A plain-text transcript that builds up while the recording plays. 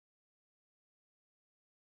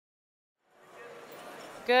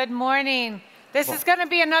Good morning. This is going to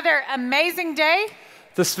be another amazing day.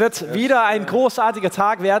 Das wird wieder ein großartiger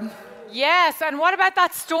Tag werden. Yes, and what about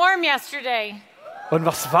that storm yesterday? Und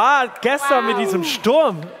was war gestern mit diesem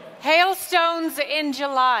Sturm? Hailstones in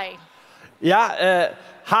July. Ja,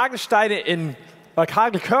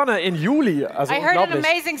 Hagelkörner in Juli. Also I heard an unglaublich.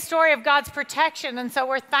 amazing story of God's protection, and so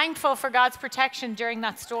we're thankful for God's protection during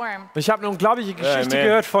that storm. Ich habe eine unglaubliche Geschichte Amen.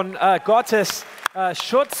 gehört von Gottes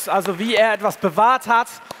Schutz, also wie er etwas bewahrt hat.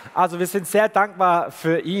 Also wir sind sehr dankbar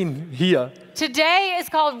für ihn hier. Today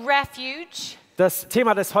is called Refuge, Das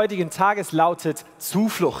Thema des heutigen Tages lautet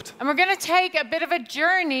Zuflucht. and we're going to take a bit of a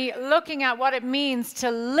journey looking at what it means to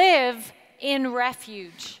live in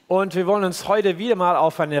refuge. Und wir wollen uns heute wieder mal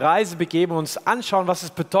auf eine Reise begeben und uns anschauen, was es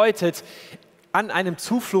bedeutet, an einem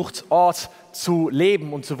Zufluchtsort zu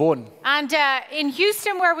leben und zu wohnen. And in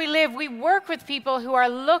Houston, where we live, we work with people who are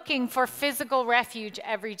looking for physical refuge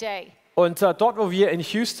every day. Und dort, wo wir in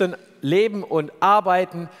Houston leben und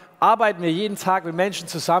arbeiten, arbeiten wir jeden Tag mit Menschen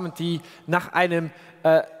zusammen, die nach einem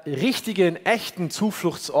richtigen, echten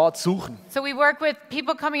Zufluchtsort suchen. So we work with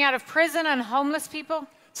people coming out of prison and homeless people.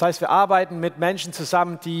 Das heißt, wir arbeiten mit Menschen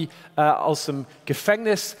zusammen, die aus dem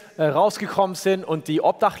Gefängnis rausgekommen sind und die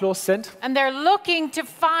obdachlos sind. And they're looking to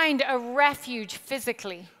find a refuge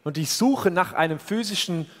physically. Und die suchen nach einem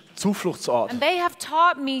physischen Zufluchtsort. And they have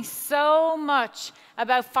taught me so much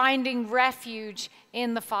about finding refuge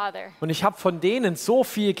in the Father. Und ich habe von denen so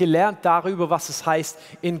viel gelernt darüber, was es heißt,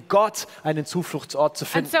 in Gott einen Zufluchtsort zu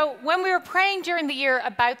And finden. so when we were praying during the year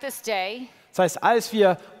about this day, Das heißt, als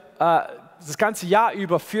wir das ganze Jahr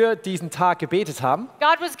über für diesen Tag gebetet haben,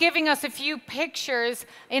 God was giving us a few pictures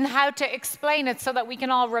in how to explain it so that we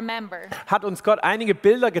can all remember. hat uns Gott einige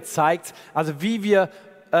Bilder gezeigt, also wie wir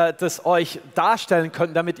das euch darstellen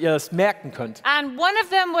können, damit ihr es merken könnt. And one of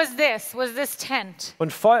them was this tent.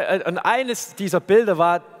 Und eines dieser Bilder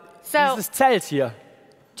war So dieses Zelt hier.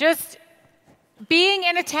 just being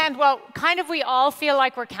in a tent, well, kind of we all feel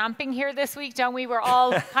like we're camping here this week, don't we? We're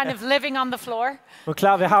all kind of living on the floor. Und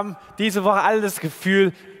klar, wir haben diese Woche alle das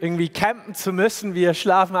Gefühl, irgendwie campen zu müssen. Wir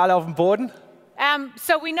schlafen alle auf dem Boden.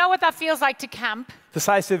 So we know what that feels like to camp. Das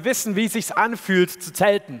heißt, wir wissen, wie es sich anfühlt zu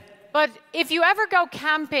zelten. But if you ever go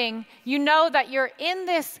camping, you know that you're in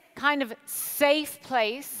this kind of safe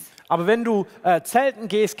place. Aber wenn du zelten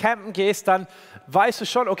gehst, campen gehst, dann weißt du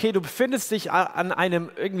schon, okay, du befindest dich an einem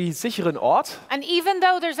irgendwie sicheren Ort. And even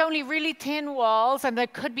though there's only really thin walls and there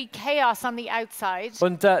could be chaos on the outside,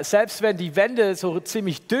 Und selbst wenn die Wände so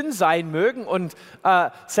ziemlich dünn sein mögen und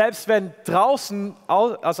selbst wenn draußen,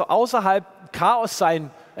 also außerhalb Chaos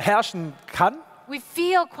herrschen kann, we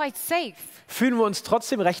feel quite safe. fühlen wir uns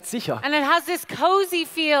trotzdem recht sicher. And it has this cozy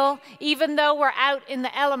feel even though we're out in the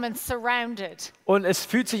elements surrounded. Und es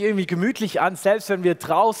fühlt sich irgendwie gemütlich an, selbst wenn wir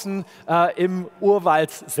draußen im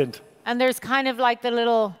Urwald sind. And there's kind of like the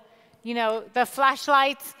little, the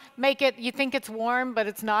flashlights make it, you think it's warm, but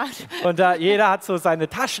it's not. Und jeder hat so seine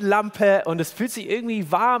Taschenlampe und es fühlt sich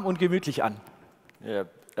irgendwie warm und gemütlich an. Yeah.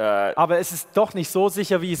 Aber es ist doch nicht so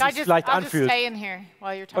sicher, wie es sich vielleicht I'll just anfühlt. stay in here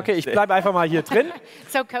while you're talking. Okay, ich bleibe einfach mal hier drin.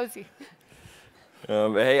 So cozy.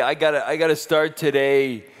 Hey, I gotta start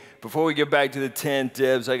today. Before we get back to the tent,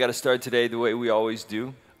 Debs, I gotta start today the way we always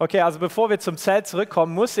do. Okay, also bevor wir zum Zelt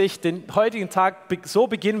zurückkommen, muss ich den heutigen Tag so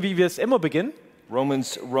beginnen, wie wir es immer beginnen.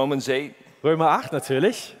 Romans 8, Römer 8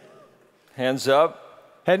 natürlich. hands up.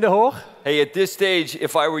 Hände hoch. Hey, at this stage,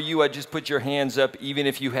 if I were you, I'd just put your hands up, even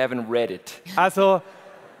if you haven't read it. Also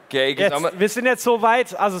Okay? 'Cause wir sind jetzt so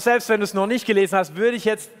weit, also selbst wenn du es noch nicht gelesen hast, würde ich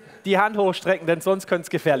jetzt die Hand hochstrecken, denn sonst könnte es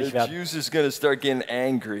gefährlich the werden. juice is gonna start getting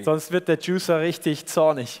angry. Sonst wird der Juicer richtig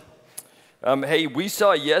zornig. Hey, we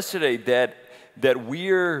saw yesterday that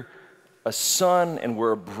we're a son and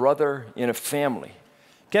we're a brother in a family.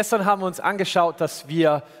 Gestern haben wir uns angeschaut, dass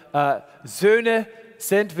wir Söhne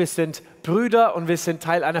sind, wir sind Brüder und wir sind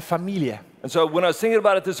Teil einer Familie. And so when I was thinking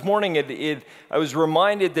about it this morning, I was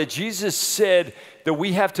reminded that Jesus said that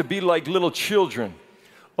we have to be like little children.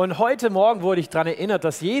 Und heute Morgen wurde ich daran erinnert,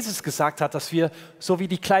 dass Jesus gesagt hat, dass wir so wie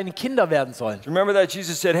die kleinen Kinder werden sollen. Remember that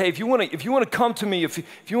Jesus said, "Hey, if you want to come to me, if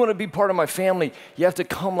you want to be part of my family, you have to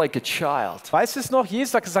come like a child." Weißt du es noch?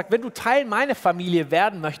 Jesus hat gesagt, wenn du Teil meiner Familie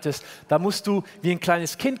werden möchtest, dann musst du wie ein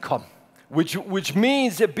kleines Kind kommen. Which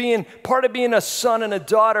means that part of being a son and a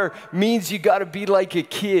daughter means you got to be like a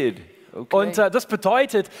kid. Okay? Und das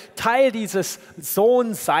bedeutet, Teil dieses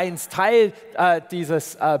Sohnseins, Teil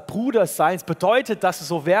dieses Bruderseins, bedeutet, dass du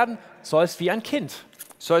so werden sollst wie ein Kind.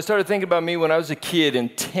 So I started thinking about me when I was a kid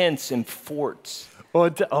in tents and forts.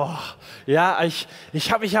 Und ja, ich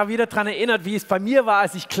habe mich ja wieder daran erinnert, wie es bei mir war,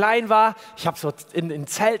 als ich klein war. Ich habe so in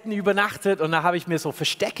Zelten übernachtet und da habe ich mir so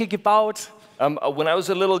Verstecke gebaut. When I was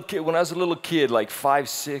a little kid, like 5,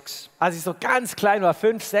 6, Als ich so ganz klein war,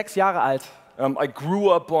 5, 6 Jahre alt. I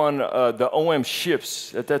grew up on the OM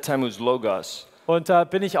ships. At that time, it was Logos. Und da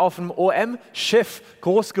bin ich auf einem OM-Schiff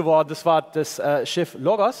groß geworden. Das war das Schiff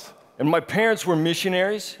Logos. And my parents were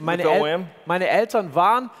missionaries with Meine, OM, meine Eltern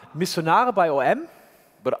waren Missionare bei OM,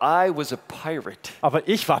 but I was a pirate. aber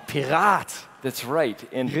ich war Pirat. That's right.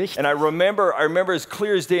 And Richtig. I remember as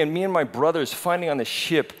clear as day, and me and my brothers finding on the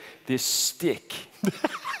ship this stick.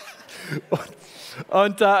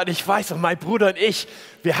 Und ich weiß, und mein Bruder und ich,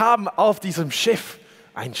 wir haben auf diesem Schiff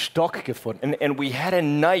einen Stock gefunden. And we had a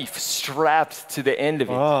knife strapped to the end of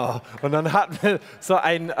it. Und dann hatten wir so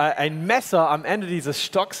ein Messer am Ende dieses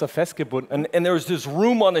Stocks so festgebunden. And there was this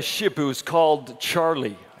room on the ship. It was called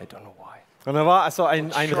Charlie. I don't know why. Und da war also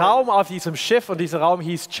ein Raum auf diesem Schiff und dieser Raum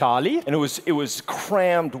hieß Charlie. And it was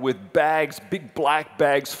crammed with bags, big black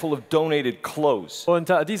bags full of donated clothes.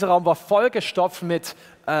 Und dieser Raum war vollgestopft mit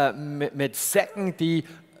Säcken, die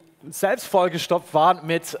selbst vollgestopft waren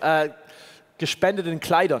mit gespendeten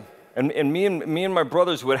Kleidern. And me and my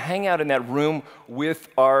brothers would hang out in that room with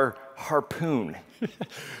our harpoon.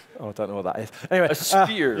 Oh, I don't know what that is. Anyway, A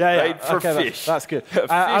spear, right, for fish. That's good.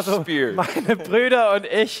 A fish spear. Meine Brüder und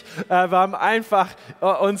ich, wir haben einfach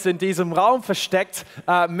uns in diesem Raum versteckt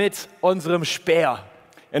mit unserem Speer.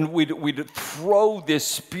 And we'd throw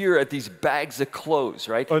this spear at these bags of clothes,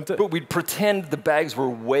 right? Und, but we'd pretend the bags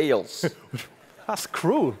were whales. Das ist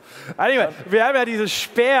cool. Anyway, wir haben ja dieses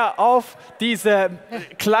Speer auf diese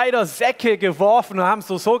Kleidersäcke geworfen und haben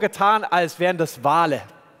so getan, als wären das Wale.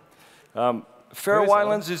 Faroe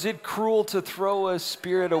Islands, is it cruel to throw a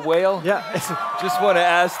spear at a whale? Ja, Just want to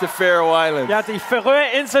ask the Faroe Islands. ja, die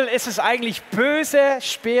Färöerinseln, ist es eigentlich böse,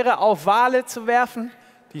 Speere auf Wale zu werfen?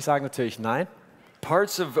 Die sagen natürlich nein.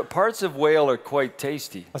 Parts of whale are quite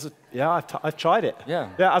tasty. Also, ja, I've tried it. Yeah.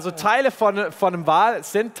 Ja, also Teile von einem Wal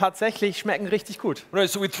schmecken richtig gut. Right,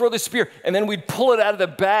 so we'd throw the spear, and then we'd pull it out of the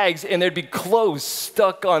bags, and there'd be clothes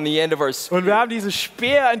stuck on the end of our spear. Und wir haben diese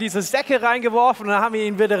Speer in diese Säcke reingeworfen und dann haben wir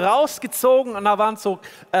ihn wieder rausgezogen und da waren so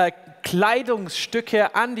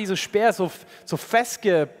Kleidungsstücke an diese Speer so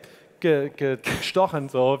festgestochen,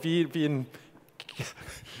 so wie ein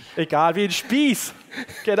wie ein Spieß.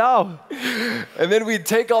 Genau. And then we'd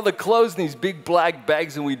take all the clothes in these big black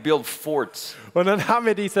bags, and we'd build forts. Und dann haben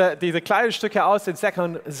wir diese Kleidungsstücke aus den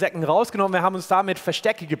Säcken rausgenommen. Wir haben uns damit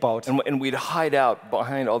Verstecke gebaut. And we'd hide out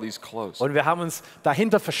behind all these clothes. Und wir haben uns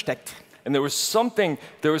dahinter versteckt. And there was something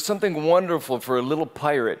wonderful for a little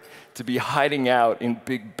pirate to be hiding out in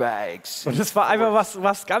big bags. Und es war einfach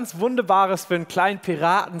was ganz Wunderbares für einen kleinen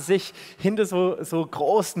Piraten, sich hinter so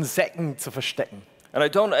großen Säcken zu verstecken.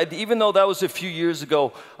 And even though that was a few years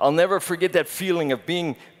ago, I'll never forget that feeling of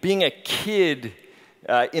being a kid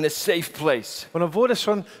in a safe place. Und obwohl das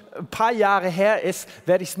schon ein paar Jahre her ist,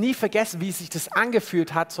 werde ich es nie vergessen, wie sich das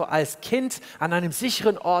angefühlt hat, so als Kind an einem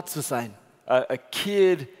sicheren Ort zu sein. A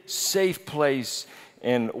kid, safe place,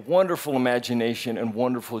 and wonderful imagination and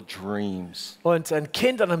wonderful dreams. Und ein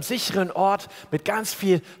Kind an einem sicheren Ort mit ganz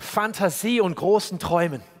viel Fantasie und großen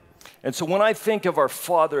Träumen. And so when I think of our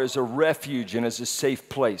Father as a refuge and as a safe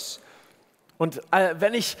place, und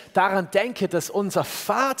wenn ich daran denke, dass unser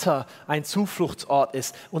Vater ein Zufluchtsort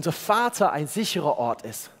ist, unser Vater ein sicherer Ort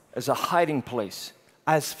ist, as a hiding place,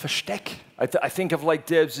 als Versteck, I think of, like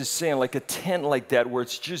Debs is saying, like a tent like that where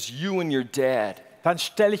it's just you and your dad. dann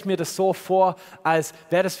stelle ich mir das so vor, als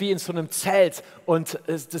wäre das wie in so einem Zelt und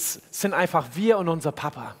das sind einfach wir und unser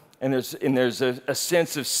Papa. And there's a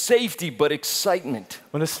sense of safety but excitement.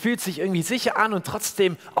 Und es fühlt sich irgendwie sicher an und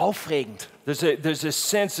trotzdem aufregend. There's a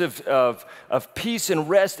sense of peace and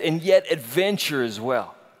rest and yet adventure as well.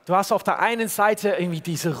 Du hast auf der einen Seite irgendwie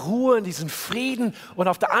diese Ruhe und diesen Frieden und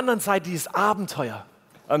auf der anderen Seite dieses Abenteuer.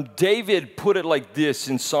 David put it like this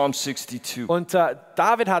in Psalm 62. Und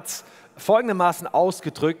David hat es folgendermaßen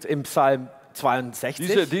ausgedrückt im Psalm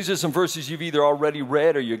 62. These are some verses you've either already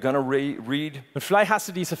read or you're going to read. Und vielleicht hast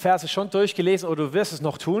du diese Verse schon durchgelesen oder du wirst es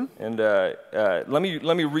noch tun. And let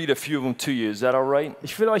me read a few of them to you. Is that all right?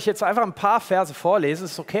 Ich will euch jetzt einfach ein paar Verse vorlesen.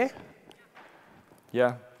 Ist es okay?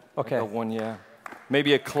 Yeah. Okay. I got one, yeah.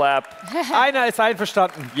 Maybe a clap. Einer ist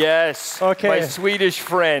einverstanden. Yes. Okay. My Swedish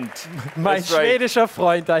friend. Mein That's right. schwedischer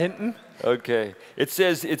Freund da hinten. Okay. It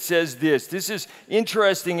says this. This is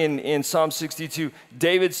interesting in Psalm 62.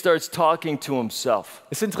 David starts talking to himself.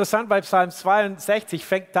 Ist interessant, bei Psalm 62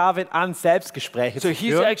 fängt David an, Selbstgespräche So zu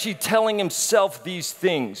he's führen. actually telling himself these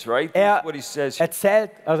things, right? Er That's what he says.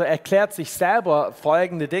 erklärt sich selber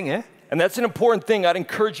folgende Dinge. And that's an important thing. I'd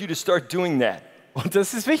encourage you to start doing that. Und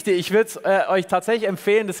das ist wichtig. Ich würde euch tatsächlich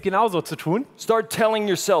empfehlen, das genauso zu tun. Start telling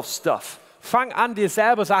yourself stuff. Fang an, dir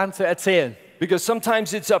selber Sachen zu erzählen. Because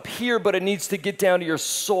sometimes it's up here, but it needs to get down to your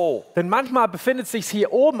soul. Denn manchmal befindet es sich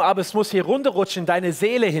hier oben, aber es muss hier runterrutschen in deine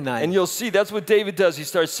Seele hinein. And you'll see that's what David does. He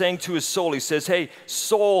starts saying to his soul, he says, hey,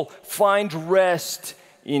 soul, find rest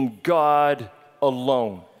in God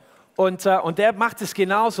alone. Und der macht es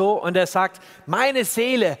genauso und er sagt, meine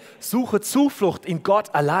Seele, suche Zuflucht in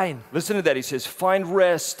Gott allein. Listen to that. He says, find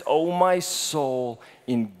rest, O my soul,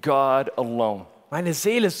 in God alone. Meine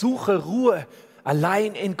Seele, suche Ruhe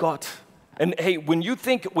allein in Gott. And hey, when you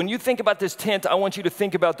think about this tent, I want you to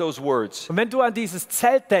think about those words. Und wenn du an dieses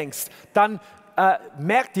Zelt denkst, dann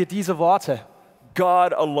merk dir diese Worte.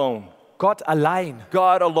 God alone. Gott allein.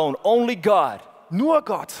 God alone. Only God. Nur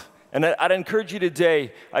Gott. And I'd encourage you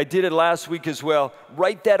today, I did it last week as well,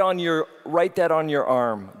 write that on your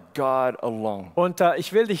arm. God alone. Und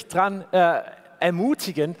ich will dich dazu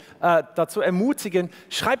ermutigen,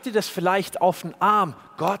 schreib dir das vielleicht auf den Arm.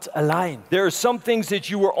 Gott allein. There are some things that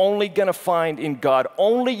you are only going to find in God.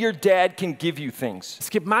 Only your dad can give you things. Es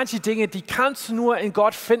gibt manche Dinge, die kannst du nur in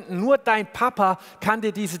Gott finden. Nur dein Papa kann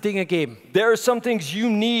dir diese Dinge geben. There are some things you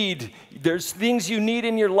need. There's things you need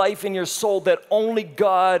in your life, in your soul, that only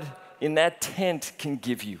God in that tent can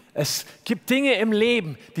give you. Es gibt Dinge im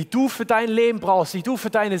Leben, die du für dein Leben brauchst, die du für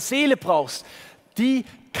deine Seele brauchst. Die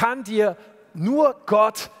kann dir nur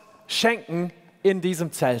Gott schenken in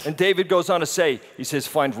diesem Zelt. And David goes on to say, he says,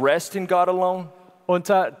 find rest in God alone. Und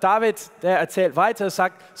David, der erzählt weiter,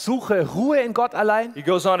 sagt, suche Ruhe in Gott allein. He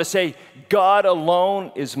goes on to say, God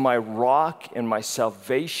alone is my rock and my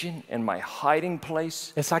salvation and my hiding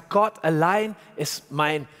place. Er sagt, Gott allein ist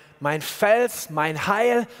mein Fels, mein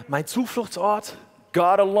Heil, mein Zufluchtsort.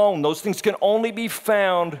 God alone, those things can only be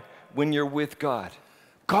found when you're with God.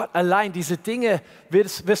 Gott allein, diese Dinge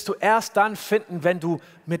wirst du erst dann finden, wenn du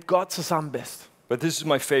mit Gott zusammen bist. But this is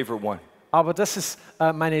my favorite one. Aber das ist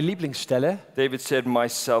meine Lieblingsstelle. David said, my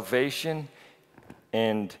salvation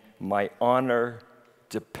and my honor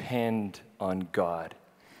depend on God.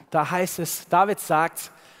 Da heißt es, David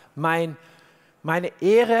sagt, meine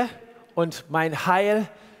Ehre und mein Heil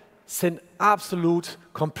sind absolut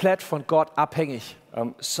komplett von Gott abhängig.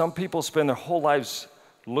 Some people spend their whole lives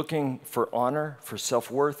looking for honor, for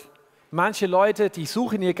self-worth. Manche Leute, die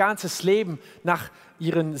suchen ihr ganzes Leben nach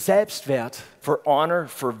ihrem Selbstwert. For honor,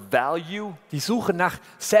 for value. Die suchen nach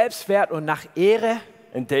Selbstwert und nach Ehre.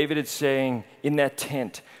 And David is saying, in that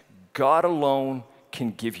tent, God alone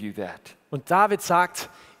can give you that. Und David sagt,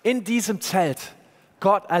 in diesem Zelt,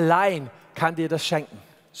 Gott allein kann dir das schenken.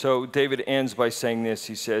 So David ends by saying this.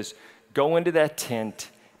 He says, go into that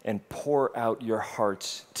tent and pour out your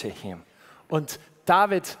hearts to him. Und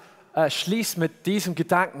David schließt mit diesem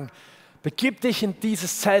Gedanken, begib dich in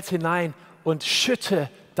dieses Zelt hinein und schütte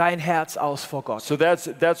dein Herz aus vor Gott. So that's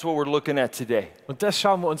what we're looking at today. Und das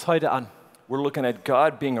schauen wir uns heute an. We're looking at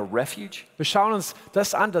God being a refuge. Wir schauen uns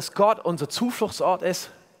das an, dass Gott unser Zufluchtsort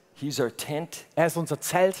ist. He's our tent. Er ist unser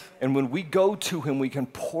Zelt. And when we go to him, we can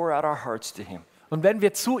pour out our hearts to him. Und wenn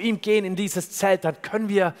wir zu ihm gehen in dieses Zelt, dann können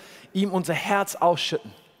wir ihm unser Herz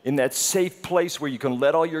ausschütten. In that safe place where you can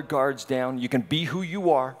let all your guards down, you can be who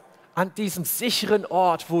you are. An diesem sicheren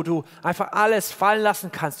Ort, wo du einfach alles fallen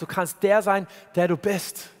lassen kannst. Du kannst der sein, der du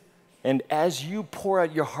bist. And as you pour out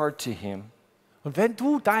your heart to him, und wenn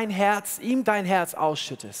du ihm dein Herz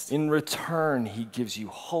ausschüttest, in return, he gives you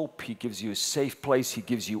hope, he gives you a safe place, he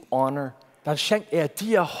gives you honor. Dann schenkt er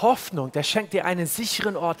dir Hoffnung, der schenkt dir einen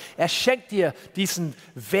sicheren Ort, er schenkt dir diesen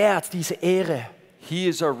Wert, diese Ehre. He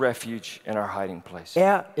is our refuge and our hiding place.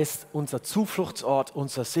 Er ist unser Zufluchtsort,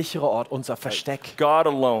 unser sicherer Ort, unser Versteck. God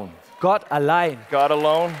alone. Gott allein. God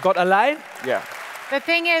alone? Gott allein? Yeah. The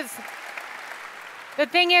thing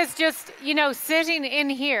is just, sitting in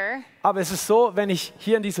here, Aber es ist so, wenn ich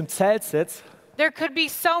hier in diesem Zelt sitze, there could be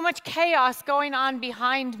so much chaos going on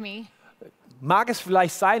behind me mag es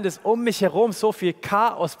vielleicht sein, dass um mich herum so viel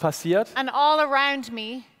Chaos passiert and all around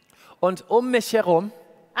me. und um mich herum.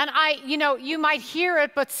 And you might hear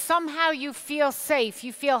it, but somehow you feel safe,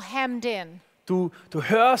 you feel hemmed in. Du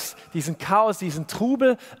hörst diesen Chaos, diesen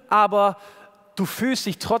Trubel, aber du fühlst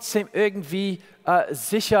dich trotzdem irgendwie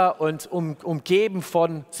sicher und umgeben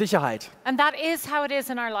von Sicherheit. And that is how it is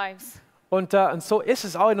in our lives. Und so ist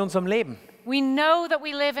es auch in unserem Leben. We know that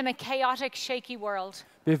we live in a chaotic, shaky world.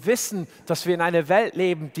 Wir wissen, dass wir in einer Welt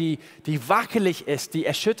leben, die wackelig ist, die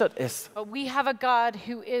erschüttert ist. But we have a God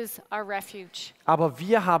who is our refuge. Aber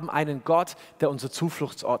wir haben einen Gott, der unser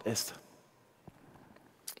Zufluchtsort ist.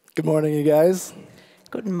 Good morning, you guys.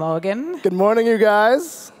 Guten Morgen. Good morning, you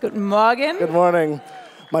guys. Guten Morgen. Good morning.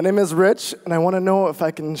 My name is Rich, and I want to know if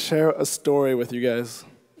I can share a story with you guys.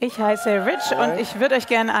 Ich heiße Rich und ich würde euch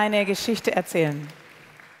gerne eine Geschichte erzählen.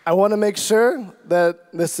 I want to make sure that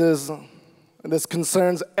this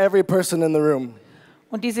concerns every person in the room.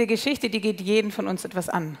 Und diese Geschichte, die geht jeden von uns etwas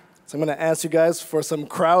an. So I'm going to ask you guys for some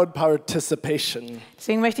crowd participation.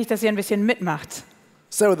 Deswegen möchte ich, dass ihr ein bisschen mitmacht.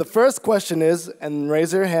 So the first question is, and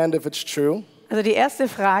raise your hand if it's true, Also die erste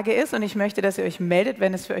Frage ist, und ich möchte, dass ihr euch meldet,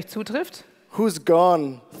 wenn es für euch zutrifft. who's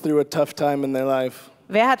gone through a tough time in their life?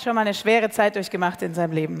 Wer hat schon mal eine schwere Zeit durchgemacht in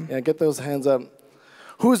seinem Leben? Yeah, get those hands up.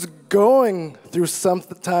 Who's going through some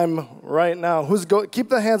time right now? Keep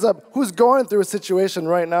the hands up. Who's going through a situation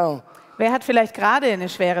right now? Wer hat vielleicht gerade eine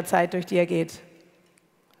schwere Zeit, durch die er geht?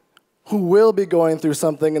 Who will be going through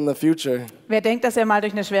something in the future? Wer denkt, dass er mal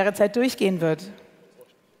durch eine schwere Zeit durchgehen wird?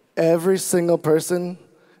 Every single person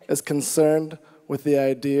is concerned with the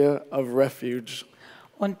idea of refuge.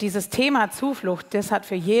 Und dieses Thema Zuflucht, das hat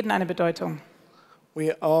für jeden eine Bedeutung.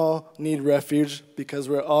 We all need refuge because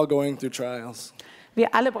we're all going through trials.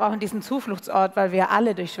 Wir alle brauchen diesen Zufluchtsort, weil wir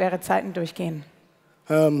alle durch schwere Zeiten durchgehen.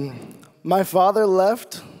 My father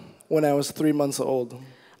left when I was 3 months old.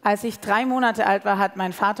 Als ich 3 Monate alt war, hat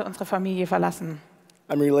mein Vater unsere Familie verlassen.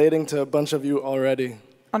 I'm relating to a bunch of you already.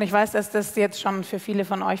 Und ich weiß, dass das jetzt schon für viele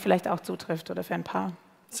von euch vielleicht auch zutrifft oder für ein paar.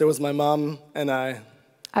 So it was my mom and I.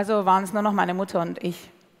 Also waren es nur noch meine Mutter und ich.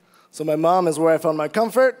 So my mom is where I found my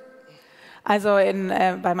comfort, Also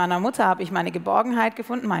bei meiner Mutter habe ich meine Geborgenheit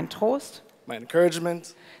gefunden, meinen Trost. my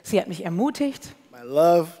encouragement, Sie hat mich ermutigt, my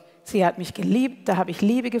love. sie hat mich geliebt, da habe ich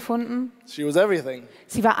Liebe gefunden. She was everything.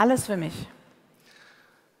 Sie war alles für mich.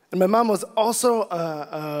 And my mom was also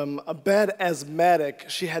a bad asthmatic.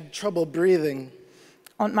 She had trouble breathing.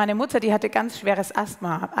 Und meine Mutter, die hatte ganz schweres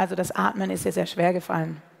Asthma, also das Atmen ist ihr sehr schwer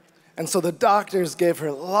gefallen. And so the doctors gave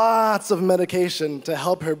her lots of medication to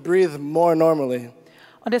help her breathe more normally.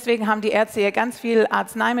 Und deswegen haben die Ärzte ihr ganz viel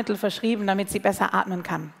Arzneimittel verschrieben, damit sie besser atmen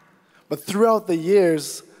kann. But throughout the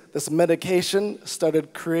years, this medication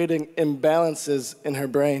started creating imbalances in her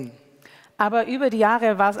brain. Aber über die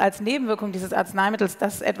Jahre war es als Nebenwirkung dieses Arzneimittels,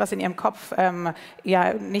 dass etwas in ihrem Kopf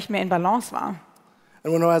nicht mehr in Balance war.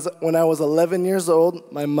 And when I was 11 years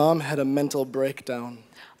old, my mom had a mental breakdown.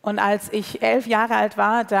 Und als ich 11 Jahre alt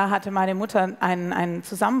war, da hatte meine Mutter einen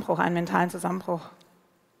Zusammenbruch, einen mentalen Zusammenbruch.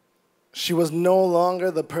 She was no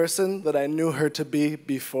longer the person that I knew her to be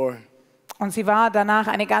before. Und sie war danach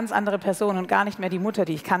eine ganz andere Person und gar nicht mehr die Mutter,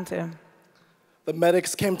 die ich kannte. The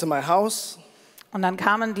medics came to my house. Und dann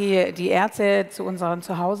kamen die Ärzte zu unserem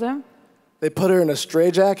Zuhause. They put her in a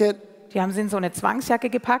straitjacket, Die haben sie in so eine Zwangsjacke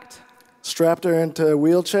gepackt. strapped her into a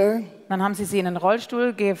wheelchair, Dann haben sie in einen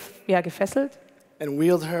Rollstuhl gefesselt. and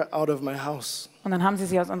wheeled her out of my house. Und dann haben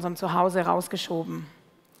sie aus unserem Zuhause rausgeschoben.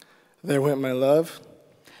 There went my love.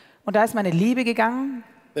 Und da ist meine Liebe gegangen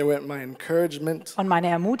There went my encouragement. und meine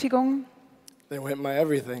Ermutigung. There went my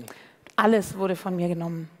everything. Alles wurde von mir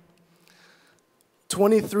genommen.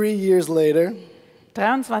 23 years later,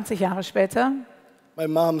 23 Jahre später, my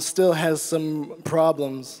mom still has some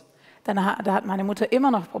problems. da hat meine Mutter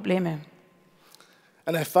immer noch Probleme.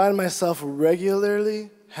 And I find myself regularly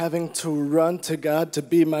having to run to God to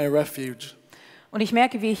be my refuge. Und ich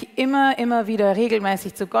merke, wie ich immer wieder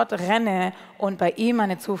regelmäßig zu Gott renne und bei ihm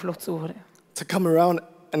eine Zuflucht suche. To come around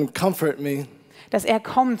and comfort me. Dass er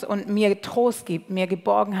kommt und mir Trost gibt, mir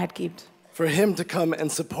Geborgenheit gibt. For him to come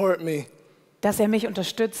and support me. Dass er mich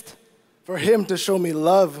unterstützt For him to show me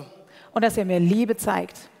love. und dass er mir Liebe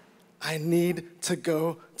zeigt. I need to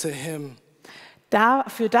go to him.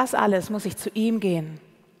 Für das alles muss ich zu ihm gehen.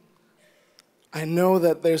 I know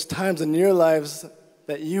that there's times in your lives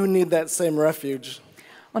that you need that same refuge.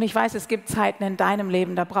 Und ich weiß, es gibt Zeiten in deinem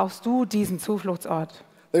Leben, da brauchst du diesen Zufluchtsort.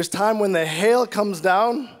 There's time when the hail comes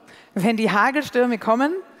down Wenn die Hagelstürme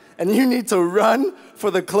kommen and you need to run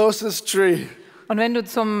for the closest tree. und wenn du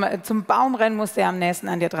zum Baum rennen musst, der am nächsten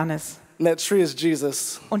an dir dran ist. And that tree is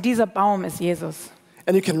Jesus. Und dieser Baum ist Jesus.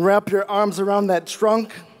 And you can wrap your arms around that trunk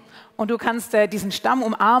Und du kannst diesen Stamm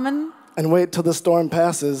umarmen and wait till the storm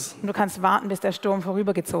passes. und du kannst warten, bis der Sturm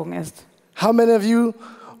vorübergezogen ist. How many of you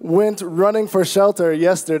went running for shelter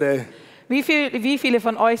yesterday? Wie viele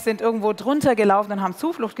von euch sind irgendwo drunter gelaufen und haben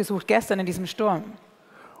Zuflucht gesucht gestern in diesem Sturm?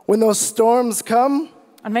 When those storms come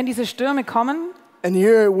Und wenn diese Stürme kommen and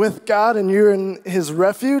you're with God and you're in his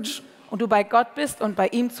refuge, und du bei Gott bist und bei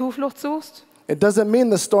ihm Zuflucht suchst, it doesn't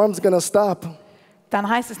mean the storm's going to stop. dann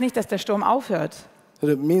heißt es nicht, dass der Sturm aufhört.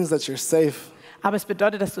 It means that you're safe. Aber es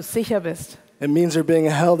bedeutet, dass du sicher bist. It means you're being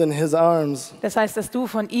held in his arms. Das heißt, dass du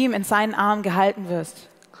von ihm in seinen Armen gehalten wirst.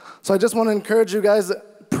 So I just want to encourage you guys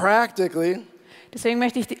practically. Deswegen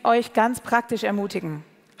möchte ich euch ganz praktisch ermutigen.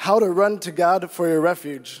 how to run to God for your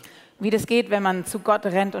refuge. Wie das geht, wenn man zu Gott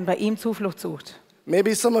rennt und bei ihm Zuflucht sucht.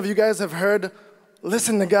 Maybe some of you guys have heard,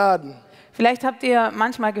 listen to God Vielleicht habt ihr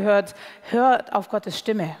manchmal gehört, hört auf Gottes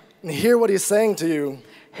Stimme. and hear what he's saying to you.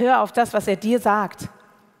 Hör auf das, was er dir sagt.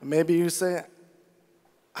 Maybe you say,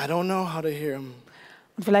 I don't know how to hear him.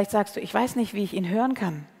 Und vielleicht sagst du, ich weiß nicht, wie ich ihn hören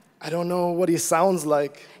kann. I don't know what he sounds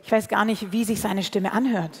like. Ich weiß gar nicht, wie sich seine Stimme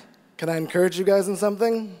anhört. Can I encourage you guys in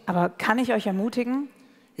something? Aber kann ich euch ermutigen?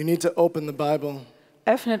 You need to open the Bible.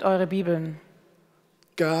 Öffnet eure Bibeln.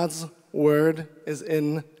 God's word is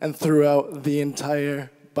in and throughout the entire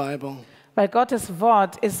Bible. Weil Gottes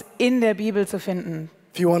Wort ist in der Bibel zu finden.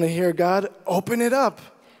 If you want to hear God, open it up.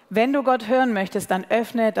 Wenn du Gott hören möchtest, dann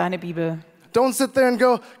öffne deine Bibel. Don't sit there and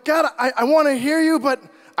go, God, I want to hear you, but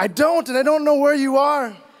I don't, and I don't know where you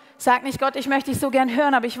are. Sag nicht, Gott, ich möchte dich so gern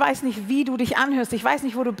hören, aber ich weiß nicht, wie du dich anhörst. Ich weiß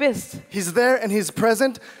nicht, wo du bist. He's there and he's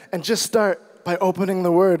present, and just start by opening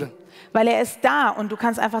the word. Weil er ist da und du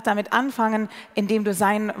kannst einfach damit anfangen, indem du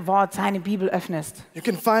sein Wort, seine Bibel öffnest. You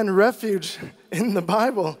can find refuge in the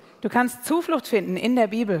Bible. Du kannst Zuflucht finden in der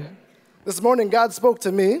Bibel. This morning, God spoke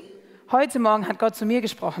to me. Heute Morgen hat Gott zu mir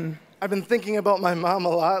gesprochen. I've been thinking about my mom a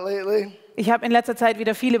lot lately. Ich habe in letzter Zeit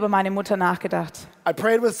wieder viel über meine Mutter nachgedacht. I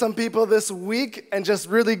prayed with some people this week and just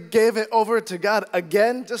really gave it over to God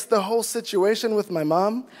again, just the whole situation with my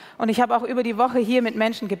mom. Und ich habe auch über die Woche hier mit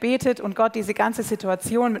Menschen gebetet und Gott diese ganze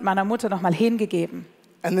Situation mit meiner Mutter nochmal hingegeben.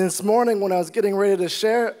 And this morning when I was getting ready to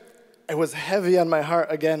share, it was heavy on my heart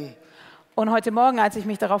again. Und heute Morgen, als ich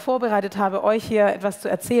mich darauf vorbereitet habe, euch hier etwas zu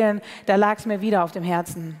erzählen, da lag es mir wieder auf dem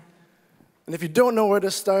Herzen. And if you don't know where to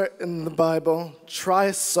start in the Bible,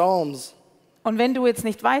 try Psalms. Und wenn du jetzt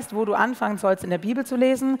nicht weißt, wo du anfangen sollst, in der Bibel zu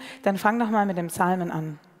lesen, dann fang doch mal mit dem Psalmen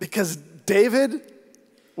an. Because David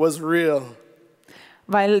was real.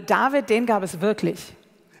 Weil David, den gab es wirklich.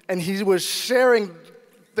 And he was sharing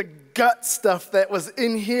the gut stuff that was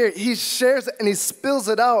in here. He shares it and he spills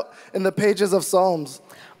it out in the pages of Psalms.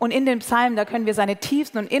 Und in den Psalmen, da können wir seine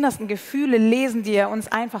tiefsten und innersten Gefühle lesen, die er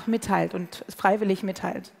uns einfach mitteilt und freiwillig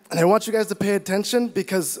mitteilt. And I want you guys to pay attention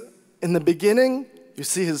because in the beginning, you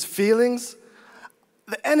see his feelings.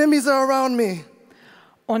 The enemies are around me.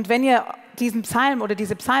 Und wenn ihr diesen Psalm oder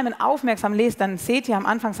diese Psalmen aufmerksam lest, dann seht ihr am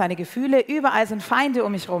Anfang seine Gefühle. Überall sind Feinde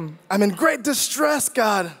um mich rum. I'm in great distress,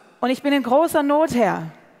 God. Und ich bin in großer Not, Herr.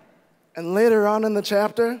 And later on in the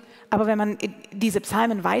chapter, Aber wenn man diese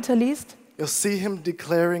Psalmen weiterliest, you'll see him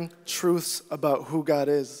declaring truths about who God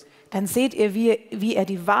is. dann seht ihr, wie er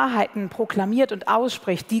die Wahrheiten proklamiert und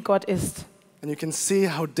ausspricht, die Gott ist. And you can see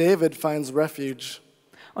how David finds refuge.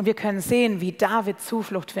 Und wir können sehen, wie David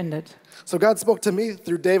Zuflucht findet. So God spoke to me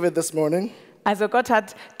through David this morning, Also Gott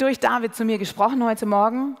hat durch David zu mir gesprochen heute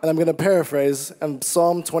Morgen. and I'm going to paraphrase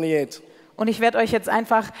Psalm 28. Und ich werde euch jetzt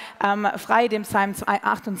einfach frei den Psalm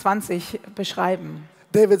 28 beschreiben.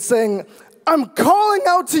 David's saying, I'm calling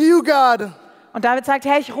out to you, God. Und David sagt,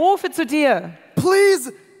 Herr, ich rufe zu dir.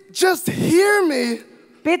 Please just hear me.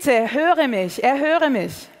 Bitte höre mich, erhöre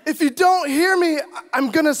mich. If you don't hear me,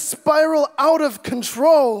 I'm going to spiral out of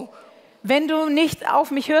control. Wenn du nicht auf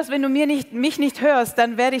mich hörst, wenn du mich nicht hörst,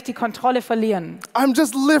 dann werde ich die Kontrolle verlieren. I'm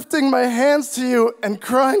just lifting my hands to you and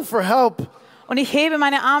crying for help. Und ich hebe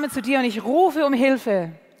meine Arme zu dir und ich rufe um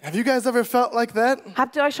Hilfe. Have you guys ever felt like that?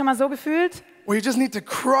 Habt ihr euch schon mal so gefühlt? Where you just need to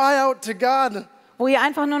cry out to God. Wo ihr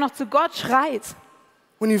einfach nur noch zu Gott schreit.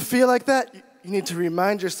 When you feel like that, you need to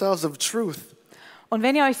remind yourselves of truth. Und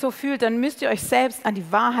wenn ihr euch so fühlt, dann müsst ihr euch selbst an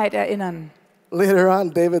die Wahrheit erinnern. Later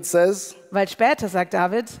on, David says, Weil später sagt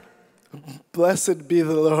David, Blessed be the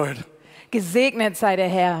Lord. gesegnet sei der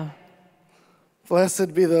Herr.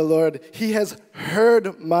 Blessed be the Lord. He has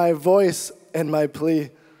heard my voice and my plea.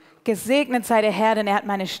 Gesegnet sei der Herr, denn er hat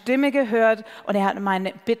meine Stimme gehört und er hat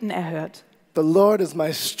meine Bitten erhört. The Lord is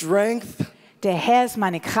my strength Der Herr ist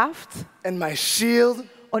meine Kraft and my shield,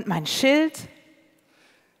 und mein Schild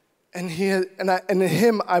and in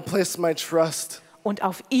Him I place my trust. und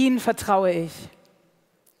auf ihn vertraue ich.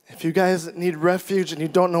 If you guys need refuge and you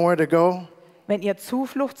don't know where to go, Wenn ihr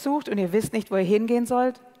Zuflucht sucht und ihr wisst nicht, wo ihr hingehen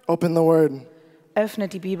sollt, open the Word.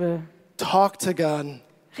 öffnet die Bibel. Talk to God.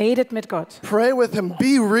 Redet mit Gott. Pray with Him.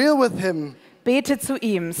 Be real with Him. Betet zu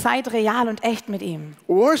ihm. Seid real und echt mit ihm.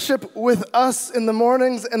 Worship with us in the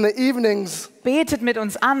mornings and the evenings. Betet mit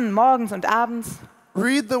uns an, morgens und abends.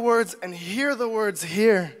 Read the words and hear the words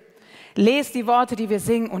here. Lest die Worte, die wir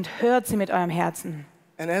singen und hört sie mit eurem Herzen.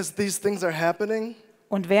 And as these things are happening,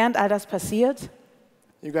 Und während all das passiert,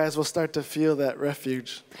 you guys will start to feel that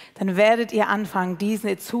refuge. dann werdet ihr anfangen,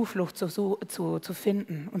 diese Zuflucht zu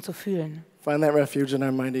finden und zu fühlen. Find that refuge in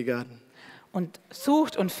our mighty God. Und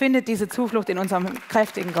sucht und findet diese Zuflucht in unserem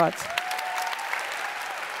kräftigen Gott.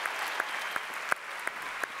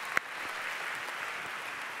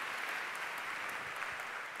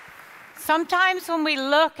 sometimes when we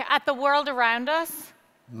look at the world around us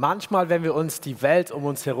Manchmal, wenn wir uns die Welt um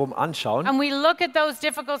uns herum anschauen and we look at those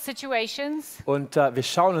difficult situations, und wir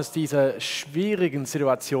schauen uns diese schwierigen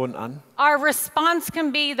Situationen an, our response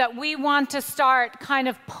can be that we want to start kind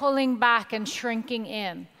of pulling back and shrinking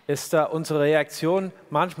in. ist unsere Reaktion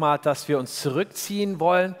manchmal, dass wir uns zurückziehen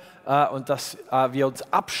wollen und dass wir uns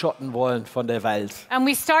abschotten wollen von der Welt. And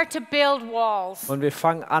we start to build walls. Und wir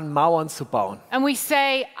fangen an, Mauern zu bauen. And we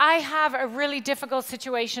say, I have a really difficult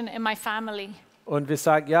situation in my family. Und wir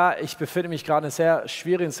sagen, ja, ich befinde mich gerade in einer sehr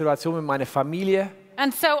schwierigen Situation mit meiner Familie.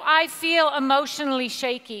 And so I feel emotionally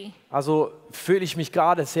shaky. Also fühle ich mich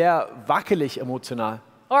gerade sehr wackelig emotional.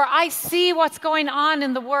 Or I see what's going on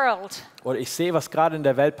in the world. Oder ich sehe, was gerade in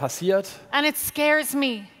der Welt passiert And it scares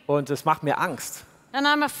me. und es macht mir Angst. And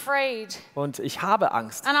I'm afraid. Und ich habe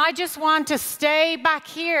Angst. And I just want to stay back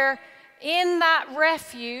here in that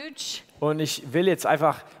refuge. Und ich will jetzt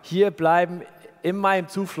einfach hier bleiben in meinem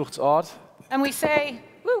Zufluchtsort. And we say,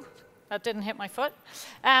 woo, that didn't hit my foot.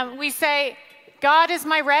 We say, God is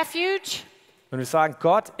my refuge. Und wir sagen,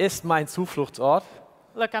 Gott ist mein Zufluchtsort.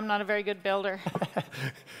 Look, I'm not a very good builder.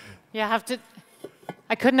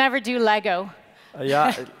 I could never do Lego.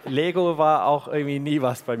 Ja, Lego war auch irgendwie nie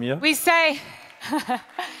was bei mir. We say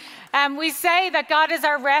that God is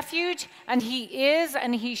our refuge, and He is,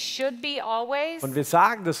 and He should be always. Und wir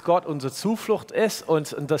sagen, dass Gott unsere Zuflucht ist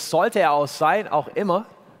und das sollte er auch sein, auch immer.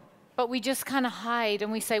 But we just kind of hide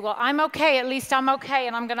and we say, well, I'm okay, at least I'm okay,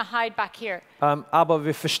 and I'm going to hide back here. Aber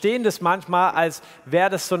wir verstehen das manchmal, als wäre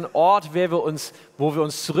das so ein Ort, wo wir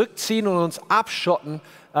uns zurückziehen und uns abschotten,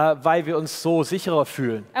 weil wir uns so sicherer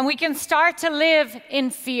fühlen. And we can start to live in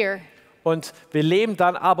fear. Und wir leben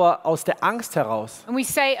dann aber aus der Angst heraus. And we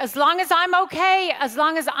say, as long as I'm okay, as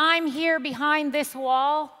long as I'm here behind this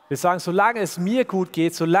wall, Wir sagen, solange es mir gut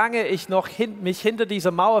geht, solange ich noch mich hinter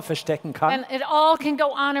dieser Mauer verstecken kann, and it all can go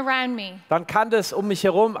on around me. dann kann das um mich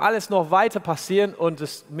herum alles noch weiter passieren und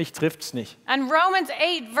mich trifft es nicht. And Romans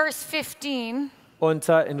 8, verse 15 Und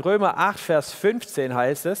in Römer 8, Vers 15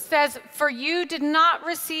 heißt es, says, for you did not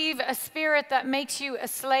receive a spirit that makes you a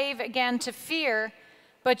slave again to fear,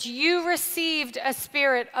 but you received a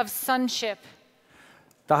spirit of sonship.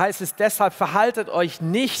 da heißt es, deshalb verhaltet euch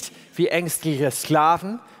nicht wie ängstliche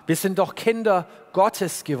Sklaven, wir sind doch Kinder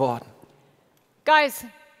Gottes geworden. Guys,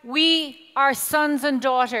 we are sons and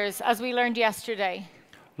daughters, as we learned yesterday.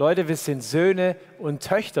 Leute, wir sind Söhne und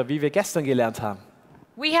Töchter, wie wir gestern gelernt haben.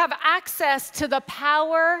 We have access to the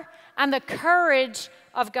power and the courage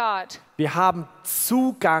of God. Wir haben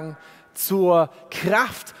Zugang zur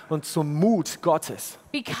Kraft und zum Mut Gottes.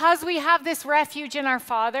 Because we have this refuge in our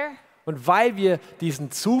Father, Und weil wir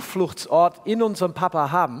diesen Zufluchtsort in unserem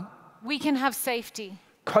Papa haben, we can have safety.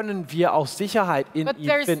 können wir auch Sicherheit in But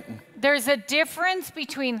ihm finden. there's a difference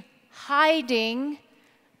between hiding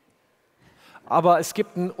Aber es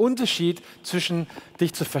gibt einen Unterschied zwischen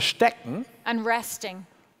dich zu verstecken and resting.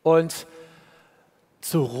 und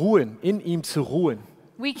zu ruhen, in ihm zu ruhen.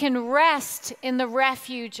 We can rest in the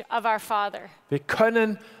refuge of our Father. Wir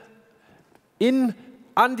können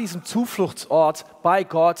an diesem Zufluchtsort bei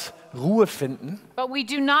Gott Ruhe finden, But we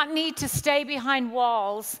do not need to stay behind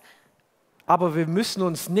walls aber wir müssen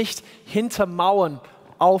uns nicht hinter Mauern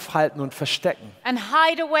aufhalten und verstecken and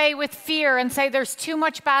hide away with fear and say there's too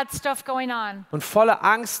much bad stuff going on. und voller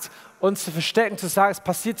Angst uns zu verstecken, zu sagen, es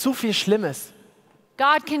passiert zu viel Schlimmes.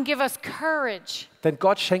 God can give us courage Denn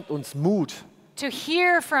Gott schenkt uns Mut, to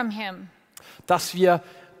hear from Him dass wir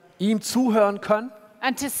ihm zuhören können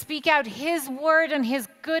and to speak out His word and His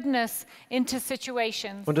goodness into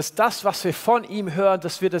situations. und dass das, was wir von ihm hören,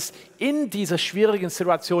 dass wir das in diese schwierigen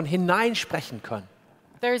Situation hineinsprechen können.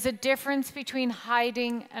 There's a difference between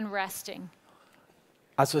hiding and resting.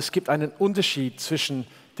 Also es gibt einen Unterschied zwischen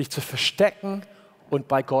dich zu verstecken und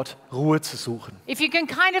bei Gott Ruhe zu suchen. If you can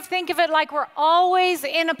kind of think of it like we're always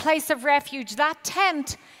in a place of refuge, that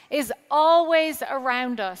tent is always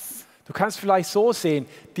around us. Du kannst vielleicht so sehen,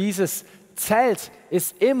 dieses Zelt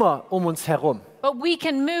ist immer um uns herum. But we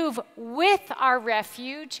can move with our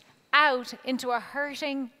refuge out into a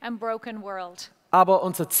hurting and broken world. Aber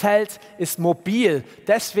unser Zelt ist mobil.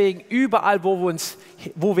 Deswegen überall,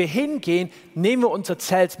 wo wir hingehen, nehmen wir unser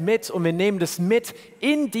Zelt mit und wir nehmen das mit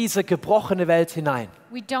in diese gebrochene Welt hinein.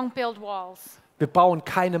 We don't build walls. Wir bauen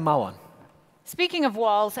keine Mauern. Speaking of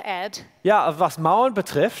walls, Ed, Ja, was Mauern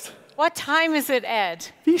betrifft, what time is it,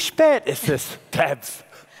 Ed? wie spät ist es, Tabs?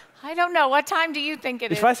 I don't know. What time do you think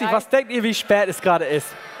it is? Ich weiß nicht, was guys? denkt ihr, wie spät es gerade ist?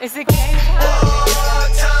 Is it game time?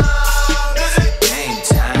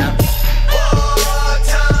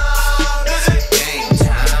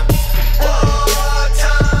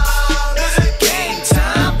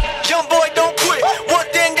 Young boy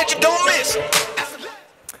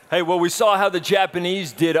Hey, well, we saw how the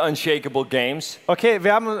Japanese did unshakable games. Okay,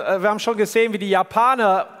 wir haben schon gesehen, wie die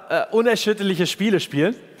Japaner unerschütterliche Spiele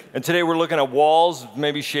spielen. And today we're looking at walls,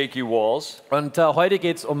 maybe shaky walls. Und heute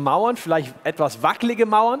geht es um Mauern, vielleicht etwas wackelige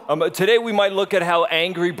Mauern. Today we might look at how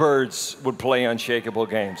Angry Birds would play unshakable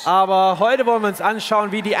games. Aber heute wollen wir uns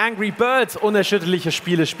anschauen, wie die Angry Birds unerschütterliche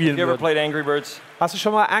Spiele spielen You ever würden. played Angry Birds? Hast du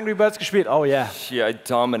schon mal Angry Birds gespielt? Oh yeah. Yeah, I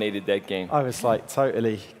dominated that game. I was like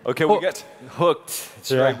totally Okay, hooked. we got hooked. That's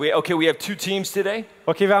Yeah. right. We have 2 teams today.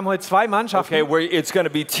 Okay, wir haben heute 2 Mannschaften. Okay, it's going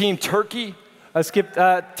to be Team Turkey Es gibt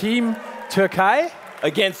Team Türkei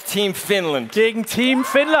against Team Finland. gegen Team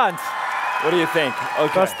Finnland. What do you think?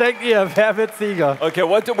 Okay. Was denkt ihr? Wer wird Sieger? Okay,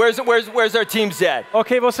 where's our teams at?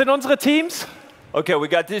 Okay, wo sind unsere Teams? Okay, we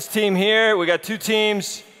got this team here. We got 2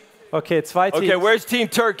 teams. Okay, 2 Teams. Okay, where's Team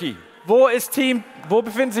Turkey? Wo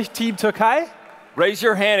befindet sich Team Türkei? Raise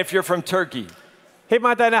your hand if you're from Turkey. Heb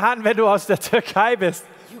mal deine Hand, wenn du aus der Türkei bist.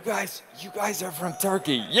 You guys are from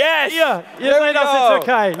Turkey. Yes! Ihr There we seid aus der go.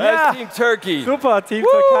 Türkei. That's Ja, Team Turkey. super, Team Woo!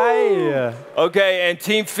 Türkei. Okay, and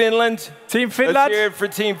Team Finland? Team Let's Finnland, hear it for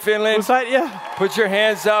Team wo Finland. seid ihr? Put your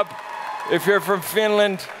hands up if you're from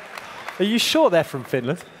Finland. Are you sure they're from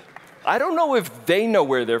Finland? I don't know if they know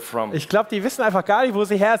where they're from. Ich glaube, die wissen einfach gar nicht, wo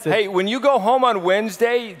sie her sind. Hey, when you go home on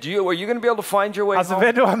Wednesday, are you going to be able to find your way Also home?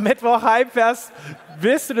 wenn du am Mittwoch heimfährst,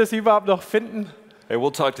 wirst du das überhaupt noch finden? Hey, we'll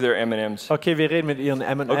talk to their M&Ms. Okay, wir reden mit ihren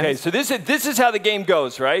M&Ms. Okay, so this is how the game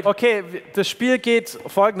goes, right? Okay, das Spiel geht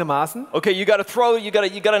folgendermaßen. Okay, you got to throw, you got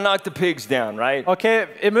to knock the pigs down, right? Okay,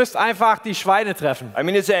 ihr müsst einfach die Schweine treffen. I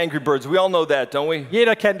mean, it's Angry Birds. We all know that, don't we?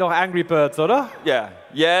 Jeder kennt doch Angry Birds, oder? Yeah.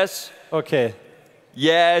 Yes. Okay.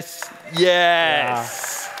 Yes.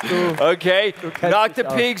 Yes. Okay. kennst Knock the dich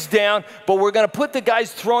aus. pigs down, but we're going to put the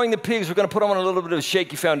guys throwing the pigs, we're going to put them on a little bit of a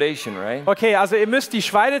shaky foundation, right? Okay, also ihr müsst die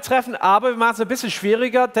Schweine treffen, aber wir machen es ein bisschen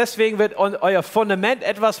schwieriger, deswegen wird euer Fundament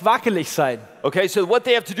etwas wackelig sein. Okay, so what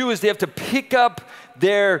they have to do is they have to pick up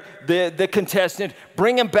the contestant,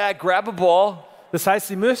 bring him back, grab a ball. Das heißt,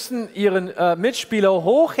 sie müssen ihren Mitspieler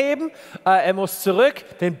hochheben, er muss zurück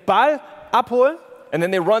den Ball abholen. And then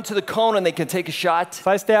they run to the cone and they can take a shot. Das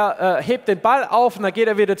heißt, der hebt den Ball auf und dann geht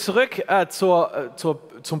er wieder zurück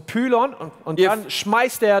zum Pylon und dann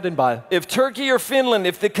schmeißt er den Ball. If Turkey or Finland,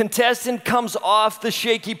 if the contestant comes off the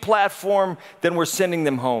shaky platform, then we're sending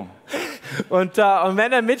them home. Und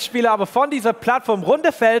wenn der Mitspieler aber von dieser Plattform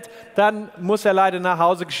runterfällt, dann muss er leider nach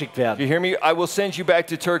Hause geschickt werden. You hear me? I will send you back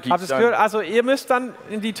to Turkey. Habt ihr es gehört? Also ihr müsst dann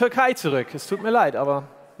in die Türkei zurück. Es tut mir leid, aber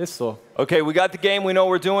ist so. Okay, we got the game. We know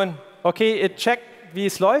what we're doing. Okay, ihr checkt, wie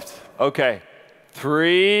es läuft. Okay.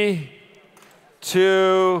 3,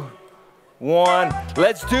 2, 1.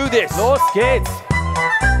 Let's do this. Los geht's.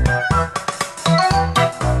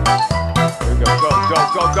 Here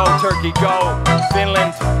we go, Turkey, go.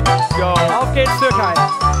 Finland, go. Auf geht's, Türkei.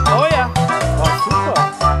 Oh ja. Oh, super.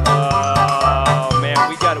 Oh man,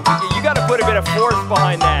 you got to put a bit of force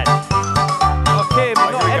behind that. Okay,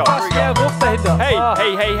 mit noch here we go, etwas here we mehr Wucht dahinter. Hey, Ah,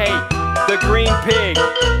 hey. The green pig.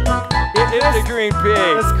 ihr The müsst green pig.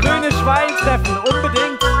 das grüne Schwein treffen,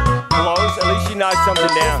 unbedingt. Close. At least you knocked something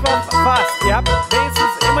down. Das war fast. Ihr habt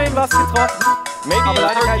wenigstens immerhin was getroffen. Maybe Aber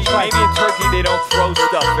leider kein Schwein. in Turkey they don't throw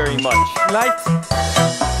stuff very much. Vielleicht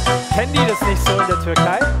kennen die das nicht so in der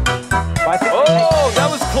Türkei. Weiß ich nicht. Oh, that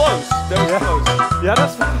was close. That was Ja. close. Ja,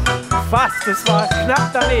 das war fast. Das war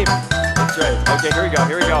knapp daneben. That's right. Okay, here we go.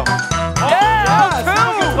 Ja, two.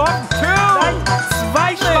 super getroffen.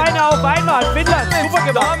 Gleich 2 Schweine auf einmal. Finnland, super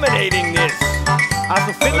gemacht. Dominating this.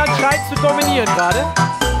 Also Finnland scheint zu dominieren gerade.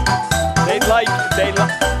 They like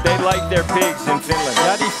their pigs in Finland.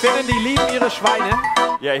 Ja, die Finnen, die lieben ihre Schweine.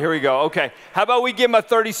 Yeah, here we go. Okay. How about we give them a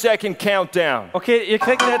 30-second countdown? Okay, ihr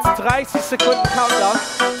kriegt jetzt 30 Sekunden Countdown.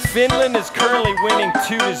 Finland is currently winning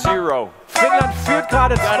 2-0. Finnland führt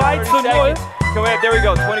gerade Got 2 it, zu 30 0. seconds. Come on, there we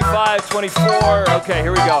go. 25, 24. Okay,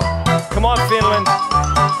 here we go. Come on, Finland.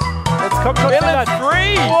 Jetzt kommt schon Finnland. Finland's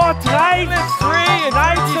 3. Oh, 3. Finland's 3 and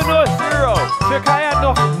 3 zu 0. 0. Türkei hat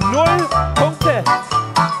noch 0 Punkte.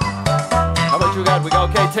 How much we got? We got,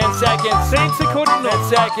 okay, 10 seconds. 10 Sekunden 10 noch.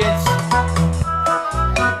 seconds.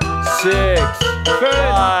 6,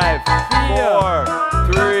 5, 4,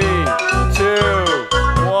 3, 2,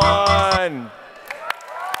 1.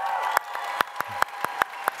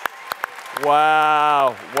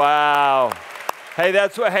 Wow.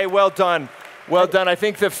 Hey, well done. Well done. I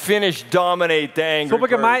think the Finnish dominate the Angry Super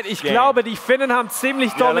gemeint. Birds Ich game. glaube, die Finnen haben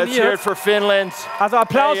ziemlich Yeah, let's hear it dominiert. for Finland. Also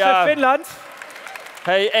Applaus Hey, für Finnland.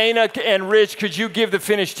 Hey, Aina and Rich, could you give the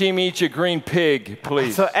Finnish team each a green pig,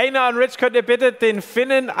 please? So, Einar und Rich, könnt ihr bitte den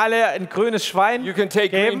Finnen alle ein grünes Schwein You can take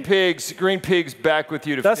geben? green pigs back with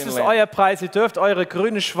you to Das ist Finland. euer Preis. Ihr dürft eure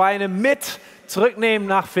grünen Schweine mit zurücknehmen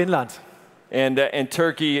nach Finnland. And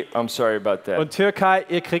Turkey, I'm sorry about that. Und Türkei,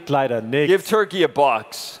 ihr kriegt leider Give nichts. Turkey a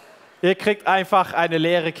box. Ihr kriegt einfach eine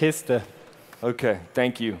leere Kiste. Okay,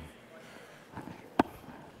 thank you.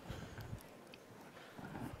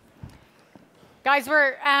 Guys,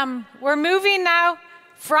 we're moving now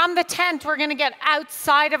from the tent. We're going to get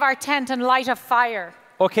outside of our tent and light a fire.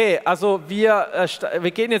 Okay, also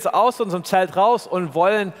wir gehen jetzt aus unserem Zelt raus und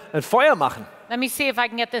wollen ein Feuer machen. Let me see if I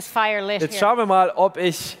can get this fire lit Jetzt here. schauen wir mal, ob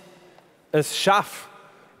ich es schaffe,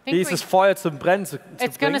 Think dieses we- Feuer zum Brennen zu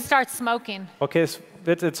It's going to bringen. start smoking. Okay, es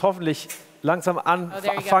wird jetzt hoffentlich langsam there you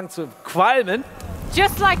go. anfangen zu qualmen.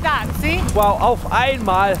 Just like that, see? Wow, auf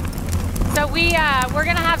einmal. So we're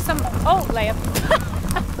going to have some, oh, layup.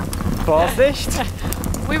 Vorsicht.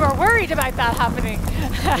 We were worried about that happening.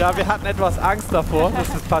 Ja, wir hatten etwas Angst davor, dass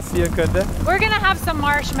das passieren könnte. We're going to have some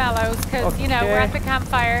marshmallows because, you know, Okay. we're at the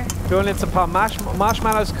campfire. Wir wollen jetzt ein paar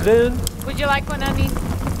Marshmallows grillen. Would you like one, Andy?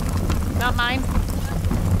 Not mine.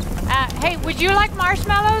 Hey, would you like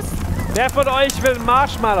marshmallows? Wer von euch will ein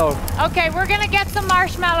Marshmallow? Okay, we're going to get some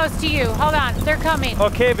marshmallows to you. Hold on, they're coming.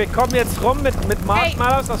 Okay, wir kommen jetzt rum mit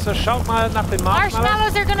Marshmallows. Also schaut mal nach den Marshmallows.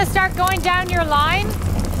 Marshmallows are going to start going down your line.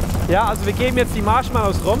 Ja, also wir geben jetzt die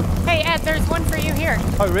Marshmallows rum. Hey, Ed, there's one for you here.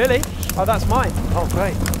 Oh, really? Oh, that's mine. Oh,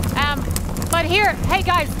 great. But here, hey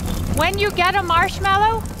guys, when you get a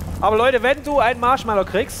marshmallow, Aber Leute, wenn du ein Marshmallow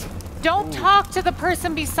kriegst, don't talk to the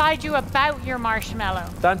person beside you about your marshmallow.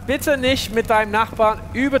 dann bitte nicht mit deinem Nachbarn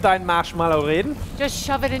über dein Marshmallow reden. Just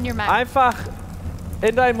shove it in your mouth. Einfach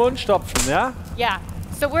in deinen Mund stopfen, ja? Yeah.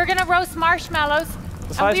 So we're going to roast marshmallows.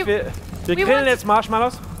 Das and heißt, wir we grillen want- jetzt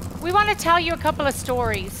Marshmallows We want to tell you a couple of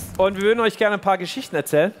stories. und wir würden euch gerne ein paar Geschichten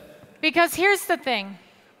erzählen. Because here's the thing.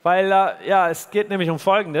 Weil, ja, es geht nämlich um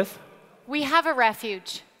Folgendes. We have a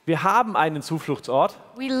refuge. Wir haben einen Zufluchtsort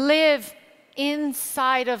We live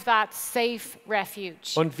inside of that safe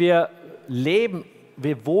refuge. und wir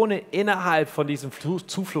wohnen innerhalb von diesem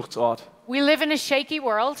Zufluchtsort. We live in a shaky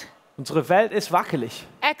world. Unsere Welt ist wackelig.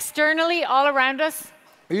 Externally, all around us,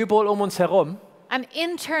 Überall um uns herum. and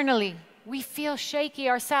internally, we feel shaky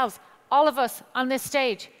ourselves. All of us on this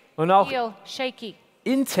stage Und auch feel shaky.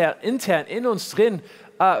 intern in uns drin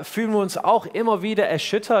fühlen wir uns auch immer wieder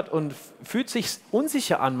erschüttert und fühlt sich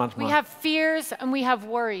unsicher an We manchmal. have fears and we have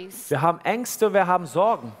worries. Wir haben Ängste, wir haben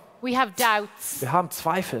Sorgen, We have doubts. wir haben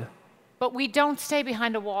Zweifel. But we don't stay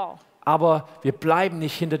behind a wall. Aber wir bleiben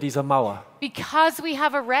nicht hinter dieser Mauer. Because we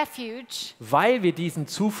have a refuge, Weil wir diesen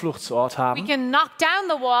Zufluchtsort we haben, can knock down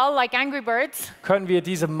the wall like Angry Birds können wir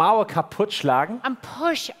diese Mauer kaputt schlagen and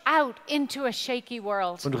push out into a shaky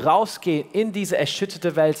world. und rausgehen in diese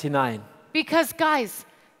erschütterte Welt hinein. Because, guys,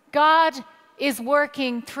 God is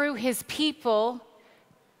working through his people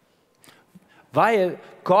Weil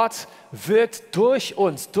Gott wirkt durch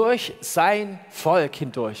uns, durch sein Volk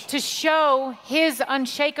hindurch, to show his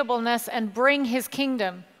unshakableness and bring his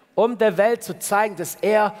kingdom. um der Welt zu zeigen, dass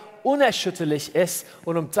er unerschütterlich ist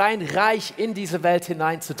und um sein Reich in diese Welt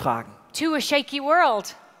hineinzutragen. To a shaky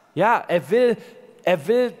world. Ja, er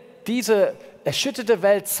will diese erschütterte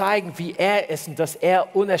Welt zeigen, wie er ist und dass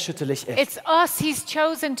er unerschütterlich ist. It's us he's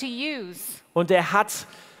chosen to use. Und er hat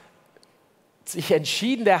sich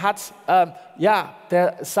entschieden, der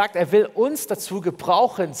sagt, er will uns dazu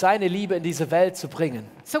gebrauchen, seine Liebe in diese Welt zu bringen.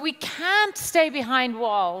 So we can't stay behind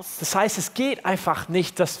walls Das heißt, es geht einfach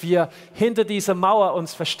nicht, dass wir hinter dieser Mauer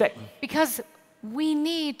uns verstecken. because we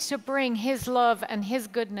need to bring his love and his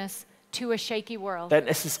goodness to a shaky world. Denn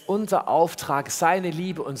es ist unser Auftrag, seine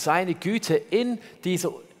Liebe und seine Güte in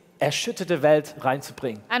diese erschütterte Welt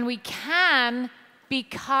reinzubringen. And we can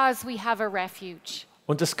because we have a refuge.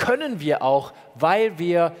 Und das können wir auch, weil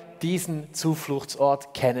wir diesen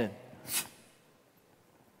Zufluchtsort kennen.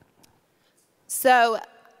 So,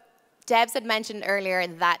 Debs had mentioned earlier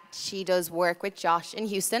that she does work with Josh in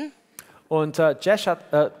Houston. Und Debs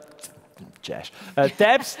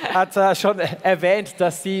hat schon erwähnt,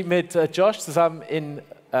 dass sie mit Josh zusammen in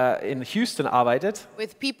Houston arbeitet.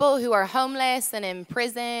 With people who are homeless and in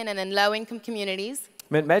prison and in low-income communities.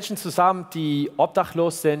 Mit Menschen zusammen, die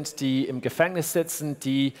obdachlos sind, die im Gefängnis sitzen,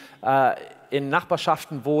 die in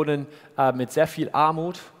Nachbarschaften wohnen mit sehr viel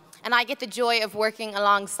Armut. And I get the joy of working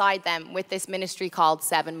alongside them with this ministry called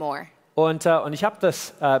 7 More. Und ich habe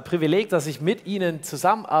das Privileg, dass ich mit ihnen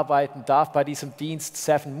zusammenarbeiten darf bei diesem Dienst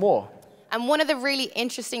 7 More. And one of the really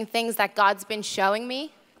interesting things that God's been showing me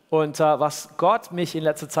Und was Gott mich in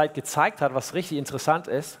letzter Zeit gezeigt hat, was richtig interessant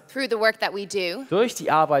ist, through the work that we do durch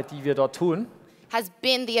die Arbeit, die wir dort tun, has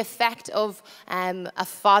been the effect of a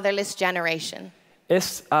fatherless generation.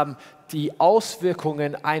 ist die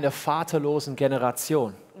Auswirkungen einer vaterlosen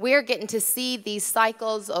Generation. we're getting to see these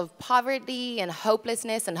cycles of poverty and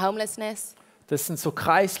hopelessness and homelessness. Das sind so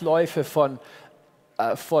Kreisläufe von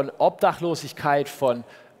Obdachlosigkeit, von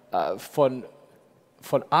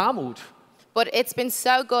Armut. But it's been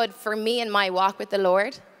so good for me in my walk with the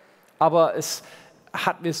Lord Aber es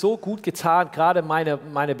hat mir so gut getan, gerade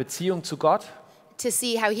meine Beziehung zu Gott, to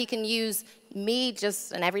see how He can use me,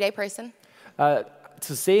 just an everyday person,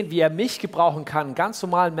 zu sehen, wie er mich gebrauchen kann, einen ganz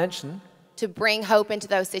normalen Menschen, to bring hope into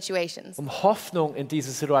those situations. Hoffnung in diese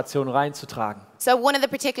Situation reinzutragen. So one of the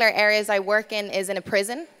particular areas I work in is in a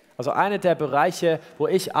prison. Also einer der Bereiche, wo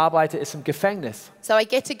ich arbeite, ist im Gefängnis. So I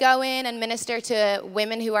get to go in and minister to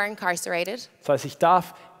women who are incarcerated. Das heißt, ich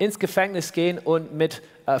darf ins Gefängnis gehen und mit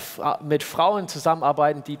Frauen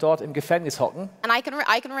zusammenarbeiten, die dort im Gefängnis hocken. And I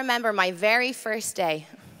can remember my very first day.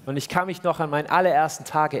 Und ich kann mich noch an meinen allerersten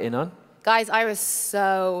Tag erinnern. Guys, I was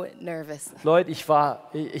so nervous. Leute, ich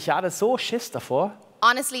hatte so Schiss davor.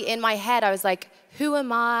 Honestly, in my head, I was like, who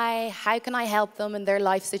am I? How can I help them in their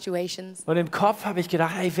life situations? Und im Kopf habe ich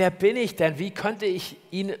gedacht, hey, wer bin ich denn? Wie könnte ich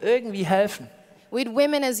ihnen irgendwie helfen? We had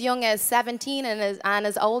women as young as 17 and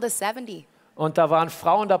as old as 70. Und da waren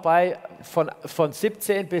Frauen dabei von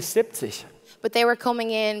 17 bis 70. But they were coming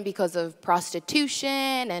in because of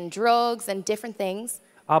prostitution and drugs and different things.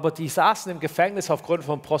 Aber die saßen im Gefängnis aufgrund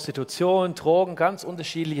von Prostitution, Drogen, ganz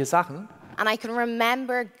unterschiedliche Sachen. And I can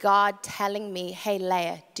remember God telling me, hey,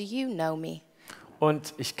 Leah, do you know me?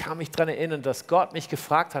 Und ich kann mich daran erinnern, dass Gott mich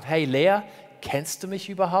gefragt hat, hey Lea, kennst du mich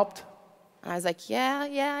überhaupt? And I was like, yeah,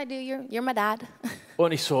 I do. You're my dad.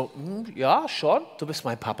 Und ich so, ja, schon, du bist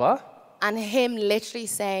mein Papa. And him literally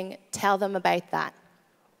saying, tell them about that.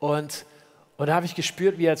 Und da habe ich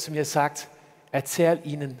gespürt, wie er zu mir sagt, erzähl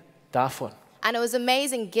ihnen davon. And it was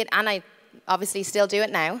amazing, and I obviously still do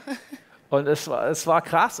it now. Und es war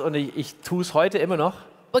krass und ich tue es heute immer noch.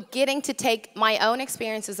 But getting to take my own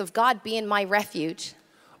experiences of God being my refuge.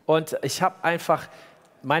 Und ich habe einfach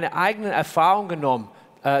meine eigenen Erfahrungen genommen,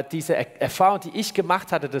 diese Erfahrung, die ich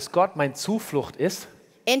gemacht hatte, dass Gott meine Zuflucht ist.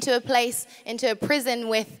 Into a prison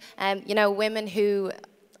with, women who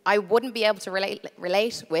I wouldn't be able to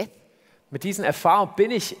relate with. Mit diesen Erfahrungen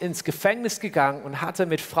bin ich ins Gefängnis gegangen und hatte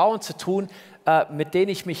mit Frauen zu tun, mit denen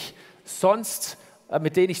ich sonst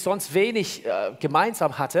wenig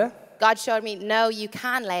gemeinsam hatte. God showed me, no, you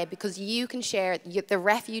can, Leah, because you can share the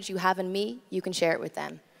refuge you have in me. You can share it with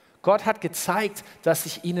them. Gott hat gezeigt, dass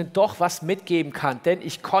ich ihnen doch was mitgeben kann, denn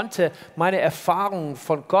ich konnte meine Erfahrungen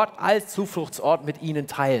von Gott als Zufluchtsort mit ihnen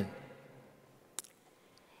teilen.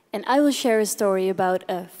 And I will share a story about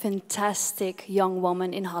a fantastic young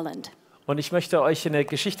woman in Holland. Und ich möchte euch eine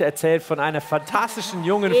Geschichte erzählen von einer fantastischen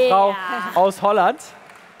jungen Frau aus Holland.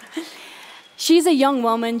 She's a young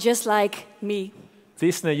woman just like me. Sie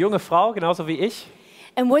ist eine junge Frau, genauso wie ich.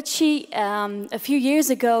 And what a few years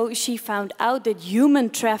ago, she found out that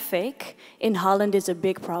human traffic in Holland is a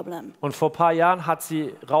big problem. Und vor ein paar Jahren hat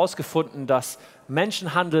sie herausgefunden, dass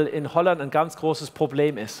Menschenhandel in Holland ein ganz großes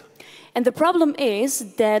Problem ist. And the problem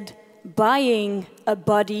is that buying a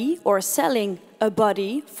body or selling a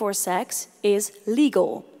body for sex is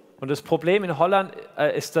legal. Und das Problem in Holland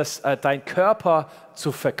ist, dass dein Körper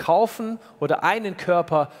zu verkaufen oder einen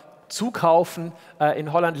Körper zu kaufen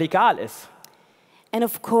in Holland legal ist. And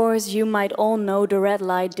of course, you might all know the red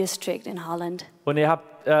light district in Holland. Und ihr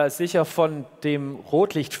habt sicher von dem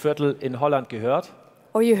Rotlichtviertel in Holland gehört.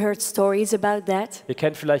 Or you heard stories about that. Ihr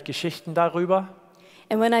kennt vielleicht Geschichten darüber.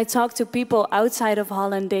 And when I talk to people outside of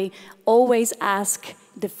Holland, they always ask,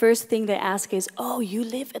 the first thing they ask is, oh, you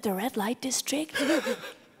live at the red light district?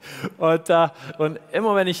 Und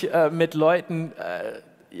immer wenn ich mit Leuten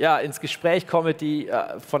ins Gespräch komme, die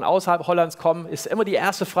von außerhalb Hollands kommen, ist immer die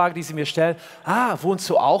erste Frage, die sie mir stellen, wohnst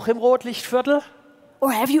du auch im Rotlichtviertel?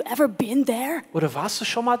 Or have you ever been there? Oder warst du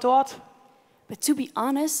schon mal dort? But to be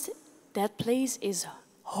honest, that place is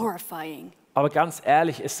horrifying. Aber ganz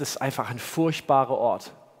ehrlich, ist es einfach ein furchtbarer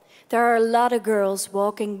Ort. There are a lot of girls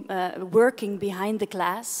working behind the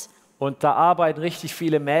glass. Und da arbeiten richtig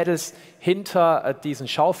viele Mädels hinter diesen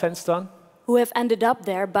Schaufenstern, who have ended up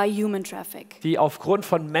there by human traffic. Die aufgrund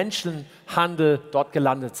von Menschenhandel dort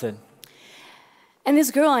gelandet sind. And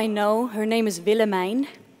this girl I know, her name is Willemijn.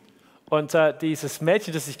 Und dieses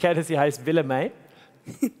Mädchen, das ich kenne, sie heißt Willemijn.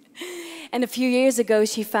 And a few years ago,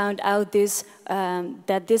 she found out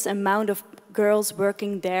that this amount of girls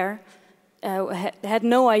working there had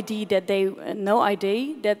no idea that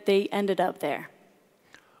they ended up there.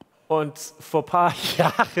 Und vor ein paar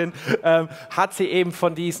Jahren hat sie eben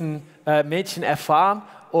von diesen Mädchen erfahren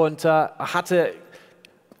und hat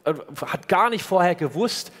gar nicht vorher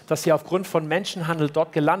gewusst, dass sie aufgrund von Menschenhandel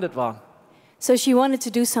dort gelandet waren. So she wanted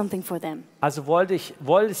to do something for them. Also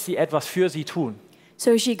wollte sie etwas für sie tun.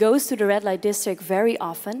 So she goes to the red light district very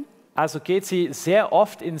often, Also geht sie sehr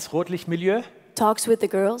oft ins Rotlichtmilieu, talks with the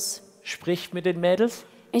girls, spricht mit den Mädels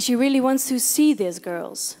and she really wants to see these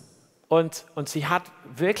girls. und sie hat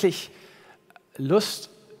wirklich Lust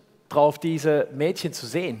drauf, diese Mädchen zu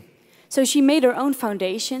sehen. So she made her own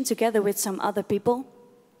foundation together with some other people.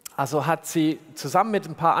 Also hat sie zusammen mit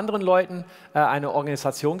ein paar anderen Leuten eine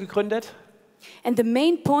Organisation gegründet. And the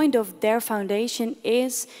main point of their foundation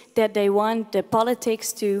is that they want the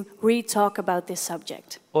politics to re-talk about this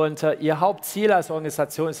subject. Und ihr Hauptziel als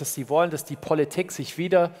Organisation ist, dass sie wollen, dass die Politik sich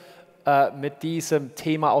wieder mit diesem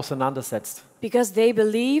Thema auseinandersetzt. Because they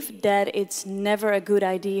believe that it's never a good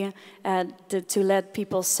idea to let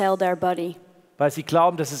people sell their body. Weil sie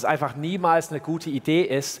glauben, dass es einfach niemals eine gute Idee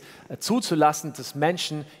ist, zuzulassen, dass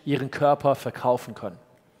Menschen ihren Körper verkaufen können.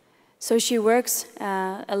 So she works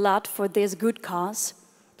a lot for this good cause.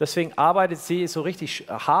 Deswegen arbeitet sie so richtig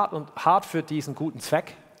hart für diesen guten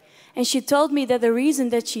Zweck. And she told me that the reason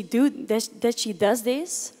that she does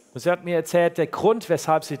this Und sie hat mir erzählt, der Grund,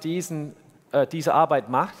 weshalb sie diese Arbeit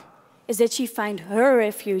macht, is that she find her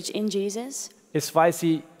refuge in Jesus, ist, weil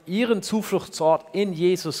sie ihren Zufluchtsort in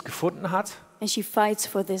Jesus gefunden hat and she fights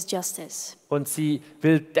for this justice. und sie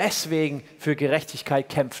will deswegen für Gerechtigkeit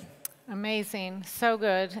kämpfen. Amazing. So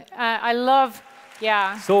good. I love,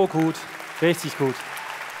 yeah. So gut, richtig gut.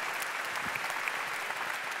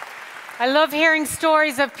 I love hearing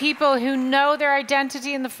stories of people who know their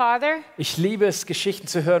identity in the Father. Ich liebe es, Geschichten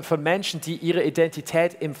zu hören von Menschen, die ihre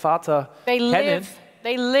Identität im Vater kennen.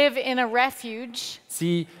 They live in a refuge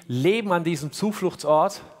Sie leben an diesem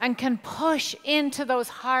Zufluchtsort and can push into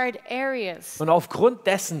those hard areas. und aufgrund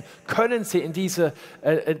dessen können sie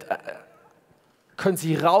können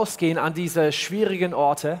sie rausgehen an diese schwierigen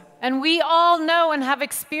Orte. And we all know and have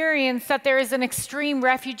experienced that there is an extreme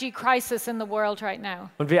refugee crisis in the world right now.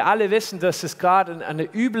 Und wir alle wissen, dass es gerade eine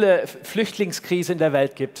üble Flüchtlingskrise in der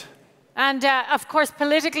Welt gibt. And of course,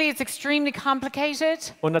 politically, it's extremely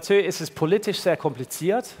complicated. Und natürlich ist es politisch sehr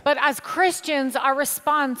kompliziert. But as Christians, our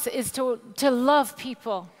response is to love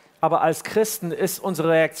people. Aber als Christen ist unsere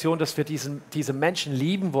Reaktion, dass wir diese Menschen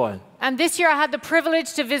lieben wollen. And this year I had the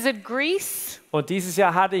privilege to visit Greece. Und dieses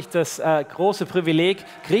Jahr hatte ich das große Privileg,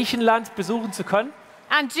 Griechenland besuchen zu können.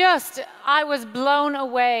 And I was blown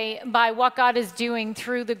away by what God is doing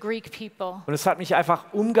through the Greek people. Und es hat mich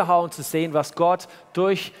einfach umgehauen zu sehen, was Gott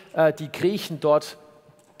durch die Griechen dort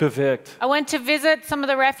bewirkt. I went to visit some of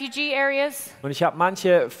the refugee areas. Und ich habe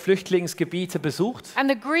manche Flüchtlingsgebiete besucht. And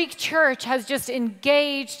the Greek church has just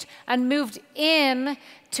engaged and moved in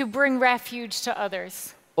to bring refuge to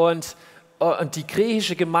others. Und die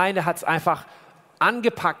griechische Gemeinde hat es einfach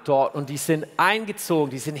angepackt dort und die sind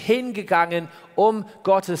eingezogen, die sind hingegangen, um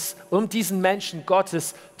diesen Menschen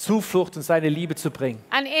Gottes Zuflucht und seine Liebe zu bringen.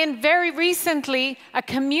 And very recently, a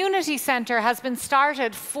community center has been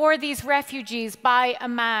started for these refugees by a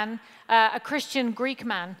man, a Christian Greek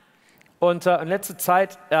man. Und in letzter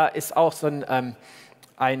Zeit ist auch so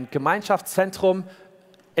ein Gemeinschaftszentrum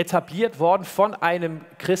etabliert worden von einem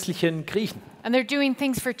christlichen Griechen. And they're doing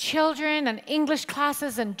things for children and English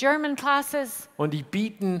classes and German classes. Und die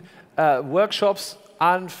bieten Workshops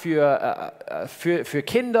an für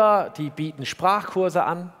Kinder, die bieten Sprachkurse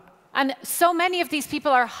an. And so many of these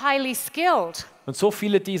people are highly skilled. Und so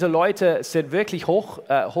viele dieser Leute sind wirklich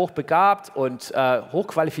hochbegabt und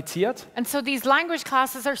hochqualifiziert. And so these language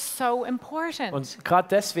classes are so important. Und gerade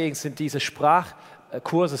deswegen sind diese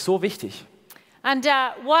Sprachkurse so wichtig. And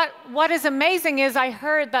what is amazing is I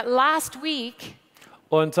heard that last week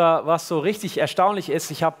Und was so richtig erstaunlich ist,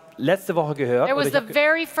 ich habe letzte Woche gehört, there was the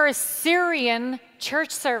very first Syrian church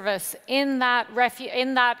service in that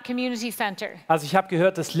community center. also ich habe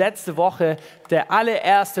gehört, dass letzte Woche der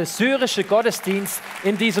allererste syrische Gottesdienst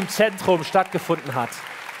in diesem Zentrum stattgefunden hat.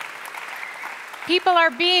 People are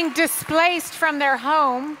being displaced from their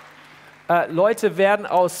home. Leute werden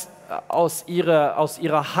aus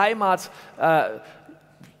ihrer Heimat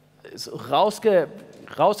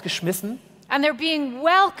rausgeschmissen, And they're being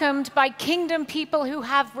welcomed by kingdom people who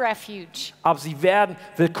have refuge. aber sie werden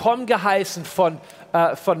willkommen geheißen von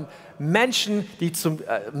Menschen,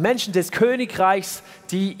 Menschen des Königreichs,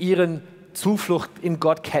 die ihren Zuflucht in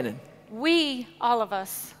Gott kennen. We, all of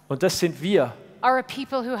us, Und das sind wir. are a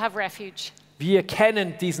people who have refuge. Wir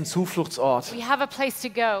kennen diesen Zufluchtsort. We have a place to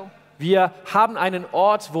go Wir haben einen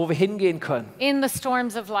Ort, wo wir hingehen können. in the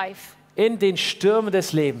storms of life. In den Stürmen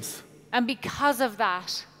des Lebens. And because of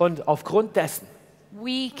that, Und aufgrund dessen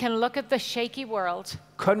we can look at the shaky world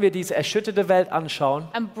können wir diese erschütterte Welt anschauen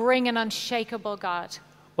and bring an unshakable God.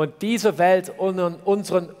 und diese Welt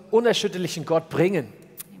unseren unerschütterlichen Gott bringen.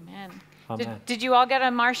 Amen. Amen. Did you all get a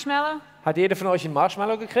marshmallow? Hat jeder von euch einen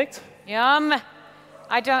Marshmallow gekriegt? Yum.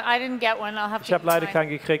 I didn't get one. I'll have Ich to habe leider decide. keinen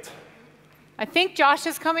gekriegt. I think Josh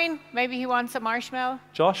is coming. Maybe he wants a marshmallow.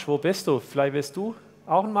 Josh, wo bist du? Vielleicht willst du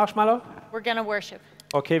auch einen Marshmallow? We're going to worship.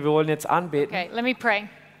 Okay, wir wollen jetzt anbeten. Okay, let me pray.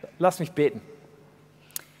 Lass mich beten.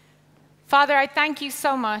 Father, I thank you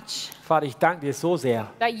so much Vater, ich danke dir so sehr,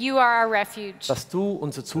 that you are our refuge. dass du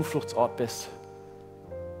unser Zufluchtsort bist.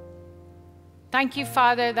 Thank you,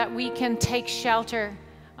 Father, that we can take shelter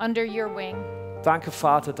under your wing. Danke,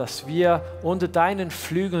 Vater, dass wir unter deinen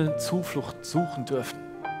Flügeln Zuflucht suchen dürfen.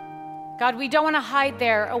 God, we don't want to hide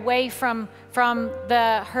there away from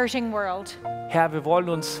the hurting world. Herr, wir wollen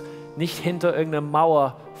uns nicht hinter irgendeiner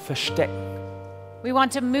Mauer verstecken. We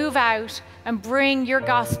want to move out and bring your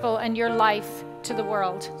gospel and your life to the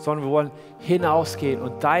world. Sondern wir wollen hinausgehen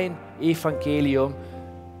und dein Evangelium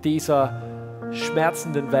dieser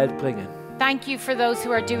schmerzenden Welt bringen. Thank you for those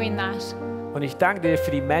who are doing that. Und ich danke dir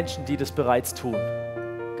für die Menschen, die das bereits tun.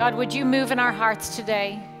 God, would you move in our hearts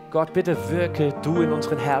today? Gott, bitte wirke du in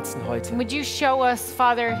unseren Herzen heute. Would you show us,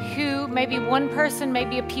 Father, who, maybe one person,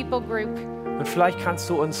 maybe a people group, Und vielleicht kannst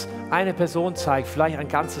du uns eine Person zeigen, vielleicht ein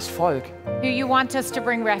ganzes Volk, who you want us to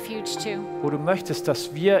bring refuge to. wo du möchtest,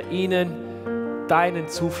 dass wir ihnen deinen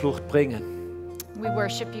Zuflucht bringen. We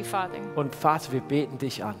worship you, Father. Und Vater, wir beten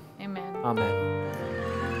dich an. Amen. Amen.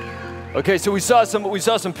 Okay, so we saw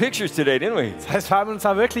some pictures today, didn't we? Das heißt, wir haben uns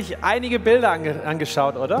da wirklich einige Bilder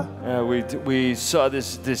angeschaut, oder? We saw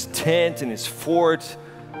this tent and this fort,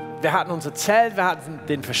 Wir hatten unser Zelt, wir hatten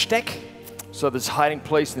den Versteck, saw this hiding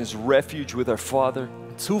place and this refuge with our Father.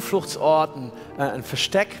 Zufluchtsort, ein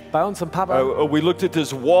Versteck bei unserem Papa. We looked at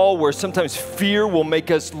this wall where sometimes fear will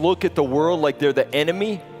make us look at the world like they're the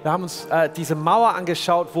enemy. Wir haben uns diese Mauer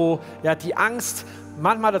angeschaut, wo ja die Angst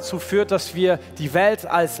manchmal dazu führt, dass wir die Welt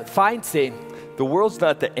als Feind sehen. The world's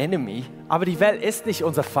not the enemy. Aber die Welt ist nicht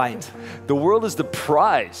unser Feind, The world is the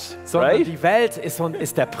prize, sondern right? die Welt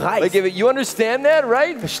ist der Preis. Like, you understand that,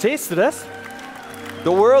 right? Verstehst du das? The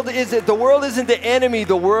world isn't the enemy.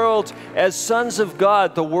 The world, as sons of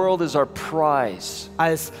God, the world is our prize.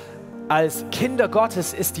 Als Kinder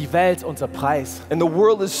Gottes ist die Welt unser Preis. And the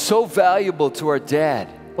world is so valuable to our dad.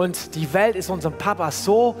 Und die Welt ist unserem Papa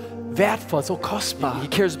so wertvoll, so kostbar. He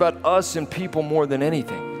cares about us and people more than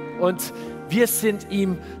anything. Und wir sind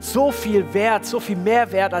ihm so viel wert, so viel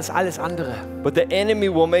mehr wert als alles andere. But the enemy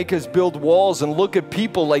will make us build walls and look at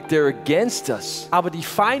people like they're against us. Aber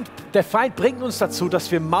der Feind bringt uns dazu,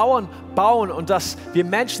 dass wir Mauern bauen und dass wir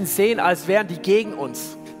Menschen sehen, als wären die gegen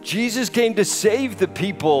uns. Jesus came to save the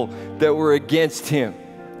people that were against him.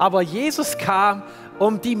 Aber Jesus kam,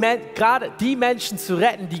 um gerade die Menschen zu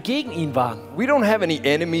retten, die gegen ihn waren. We don't have any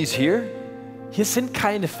enemies here. Hier sind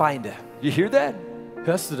keine Feinde. You hear that?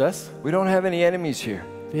 Hörst du das? We don't have any enemies here.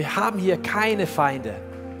 Wir haben hier keine Feinde.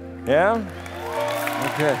 Yeah?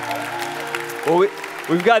 Okay. Well,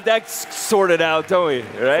 we've got that sorted out, don't we?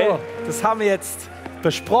 Right? So, das haben wir jetzt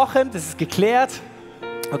besprochen, das ist geklärt.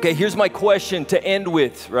 Okay, here's my question to end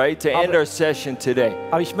with, right? To end our session today.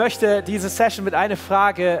 Aber ich möchte diese Session mit einer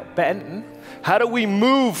Frage beenden. How do we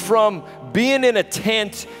move from being in a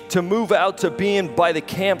tent to move out to being by the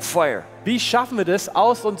campfire? Wie schaffen wir das,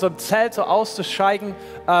 aus unserem Zelt so auszusteigen,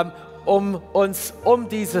 um uns um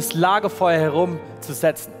dieses Lagerfeuer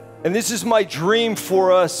herumzusetzen? And this is my dream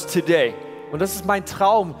for us today, Und das ist mein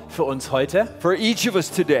Traum für uns heute, for each of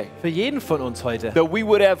us today, für jeden von uns heute. that we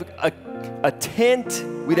would have a tent,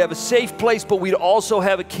 we'd have a safe place, but we'd also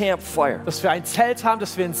have a campfire. Dass wir ein Zelt haben,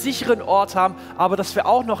 dass wir einen sicheren Ort haben, aber dass wir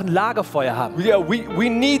auch noch ein Lagerfeuer haben. Yeah, we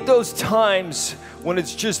need those times when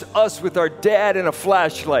it's just us with our dad and a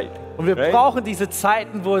flashlight. Und wir Right? brauchen diese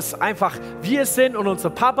Zeiten, wo es einfach wir sind und unser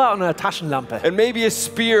Papa und eine Taschenlampe. And maybe a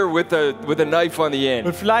spear with a knife on the end.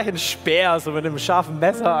 Und vielleicht ein Speer, so mit einem scharfen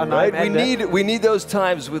Messer an Right? einem Ende. We need those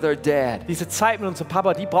times with our dad. Diese Zeit mit unserem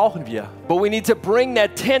Papa, die brauchen wir. But we need to bring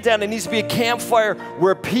that tent down. It needs to be a campfire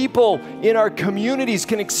where people in our communities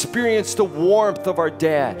can experience the warmth of our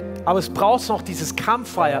dad. Aber es braucht noch dieses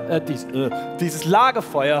dieses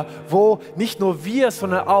Lagerfeuer, wo nicht nur wir,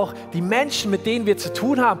 sondern auch die Menschen, mit denen wir zu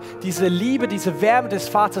tun haben, diese Liebe, diese Wärme des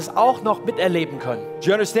Vaters auch noch miterleben können. Do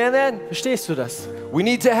you understand that? Verstehst du das? We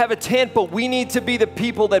need to have a tent, but we need to be the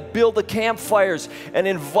people that build the campfires and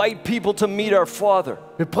invite people to meet our Father.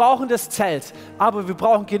 Wir brauchen das Zelt, aber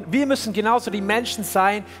wir müssen genauso die Menschen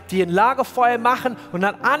sein, die ein Lagerfeuer machen und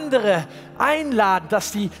dann andere einladen,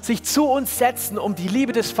 dass die sich zu uns setzen, um die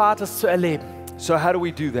Liebe des Vaters zu erleben. So how do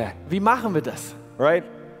we do that? Wie machen wir das? Right?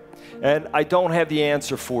 And I don't have the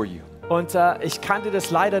answer for you. Und ich kann dir das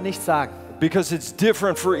leider nicht sagen. Because it's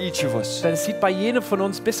different for each of us. Denn es sieht bei jedem von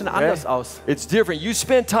uns ein bisschen anders aus. It's different. You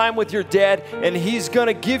spend time with your dad and he's going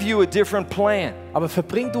to give you a different plan. Aber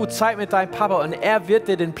verbring du Zeit mit deinem Papa und er wird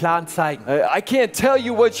dir den Plan zeigen. I can't tell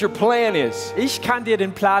you what your plan is. Ich kann dir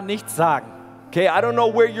den Plan nicht sagen. Okay, I don't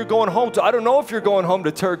know where you're going home to. I don't know if you're going home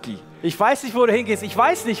to Turkey. Ich weiß nicht, wo du hingehst. Ich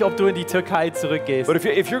weiß nicht, ob du in die Türkei zurückgehst. But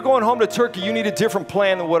if you're going home to Turkey, you need a different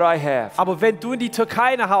plan than what I have. Aber wenn du in die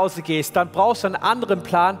Türkei nach Hause gehst, dann brauchst du einen anderen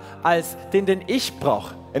Plan als den ich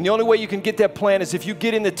brauche. And the only way you can get that plan is if you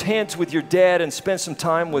get in the tent with your dad and spend some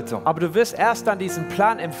time with him. Aber du wirst erst dann diesen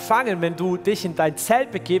Plan empfangen, wenn du dich in dein Zelt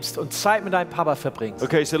begibst und Zeit mit deinem Papa verbringst.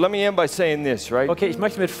 Okay, so let me end by saying this, right? Okay, ich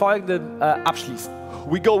möchte mit Folgendem abschließen.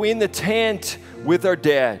 We go in the tent with our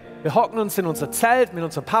dad. Wir hocken uns in unser Zelt mit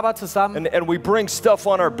unserem Papa zusammen And we bring stuff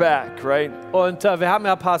on our back, right? und wir haben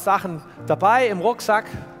ja ein paar Sachen dabei im Rucksack.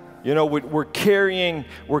 You know, we're carrying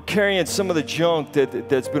some of the junk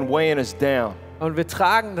that's been weighing us down. Und wir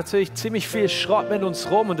tragen natürlich ziemlich viel Schrott mit uns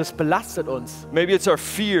rum und das belastet uns. Maybe it's our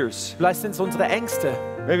fears. Vielleicht sind es unsere Ängste.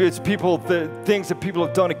 Maybe it's things that people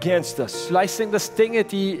have done against us. Vielleicht sind das Dinge,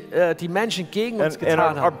 die die Menschen gegen uns And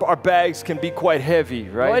getan haben. our bags can be quite heavy,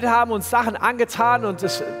 right? Leute haben uns Sachen angetan und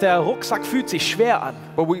der Rucksack fühlt sich schwer an.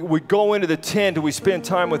 But we go into the tent and we spend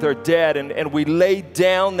time with our dad and we lay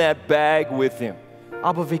down that bag with him.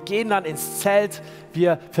 Aber wir gehen dann ins Zelt,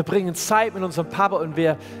 wir verbringen Zeit mit unserem Papa und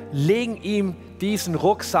wir legen ihm diesen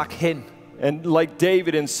Rucksack hin. And like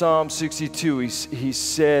David in Psalm 62, he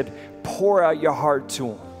said, pour out your heart to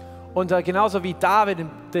him. Und genauso wie David in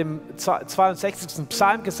dem 62.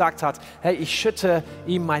 Psalm gesagt hat, hey, ich schütte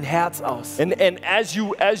ihm mein Herz aus. And as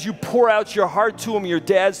you pour out your heart to him, your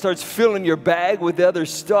dad starts filling your bag with other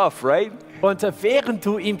stuff, right? Und während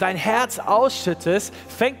du ihm dein Herz ausschüttest,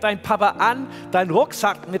 fängt dein Papa an, deinen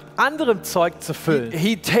Rucksack mit anderem Zeug zu füllen.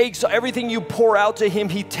 He takes everything you pour out to him,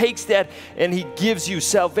 he takes that and he gives you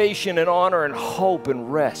salvation and honor and hope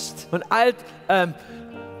and rest. Und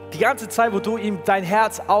die ganze Zeit, wo du ihm dein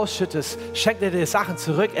Herz ausschüttest, schenkt er dir Sachen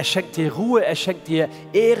zurück. Er schenkt dir Ruhe, er schenkt dir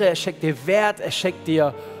Ehre, er schenkt dir Wert, er schenkt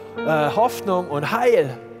dir Hoffnung und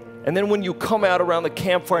Heil. And then when you come out around the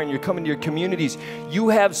campfire and you come into your communities,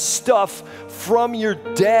 you have stuff from your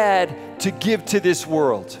dad to give to this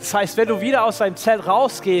world. Das heißt, wenn du wieder aus deinem Zelt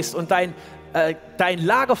rausgehst und dein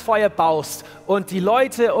Lagerfeuer baust und die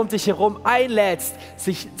Leute um dich herum einlädst,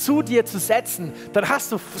 sich zu dir zu setzen, dann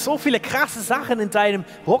hast du so viele krasse Sachen in deinem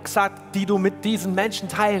Rucksack, die du mit diesen Menschen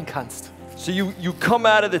teilen kannst. So you come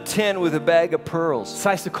out of the tent with a bag of pearls. Das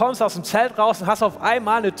heißt, du kommst aus dem Zelt raus und hast auf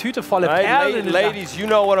einmal eine Tüte voller Right? Perlen Ladies, you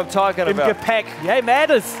know what I'm talking im about. Gepäck. Hey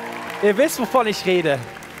Mädels, ihr wisst, wovon ich rede.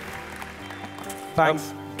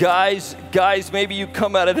 Thanks. Guys, maybe you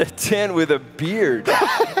come out of the tent with a beard.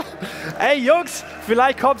 Hey Jungs,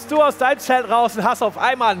 vielleicht kommst du aus deinem Zelt raus und hast auf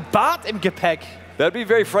einmal einen Bart im Gepäck. That'd be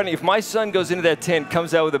very funny. If my son goes into that tent,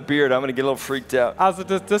 comes out with a beard, I'm going to get a little freaked out. Also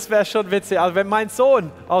das wäre schon witzig. Also wenn mein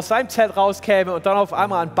Sohn aus seinem Zelt rauskäme und dann auf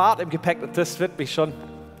einmal einen Bart im Gepäck, das wird mich schon...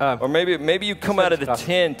 Or maybe you come out of the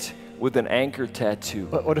tent with an anchor tattoo.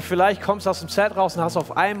 Oder vielleicht kommst du aus dem Zelt raus und hast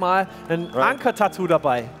auf einmal ein Anker-Tattoo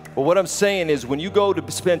dabei. But what I'm saying is, when you go to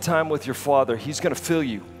spend time with your father, he's going to fill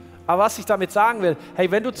you. Aber was ich damit sagen will, hey,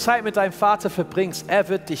 wenn du Zeit mit deinem Vater verbringst, er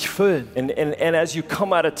wird dich füllen. And as you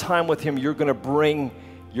come out of time with him, you're going to bring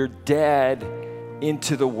your dad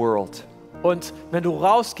into the world. Und wenn du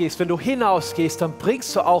rausgehst, wenn du hinausgehst, dann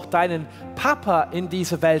bringst du auch deinen Papa in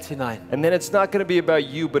diese Welt hinein. And then it's not going to be about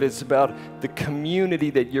you, but it's about the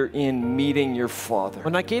community that you're in, meeting your father.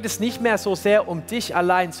 Und dann geht es nicht mehr so sehr um dich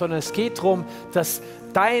allein, sondern es geht darum, dass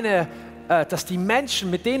die Menschen,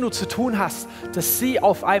 mit denen du zu tun hast, dass sie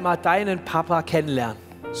auf einmal deinen Papa kennenlernen.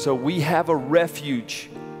 So we have a refuge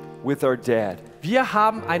with our dad. Wir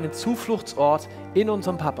haben einen Zufluchtsort in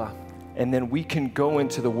unserem Papa. And then we can go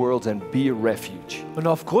into the world and be a refuge. Und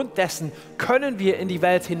aufgrund dessen können wir in die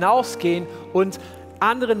Welt hinausgehen und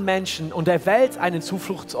anderen Menschen und der Welt einen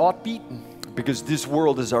Zufluchtsort bieten. Because this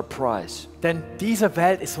world is our prize. Denn diese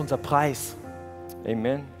Welt ist unser Preis.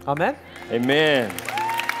 Amen. Amen. Amen.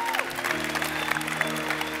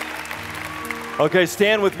 Okay,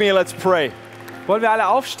 stand with me and let's pray. Wollen wir alle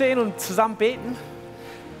aufstehen und zusammen beten?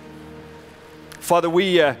 Father,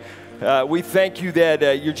 we thank you that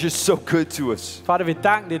you're just so good to us. Vater, wir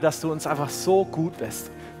danken dir, dass du uns einfach so gut bist.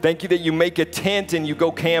 Thank you that you make a tent and you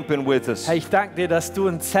go camping with us. Herr, ich danke dir, dass du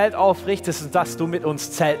ein Zelt aufrichtest und dass du mit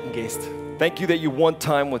uns zelten gehst. Thank you that you want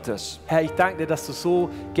time with us. Herr, ich danke dir, dass du so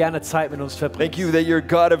gerne Zeit mit uns verbringst. Thank you that you're a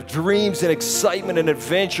God of dreams and excitement and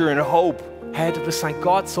adventure and hope. Herr, du bist ein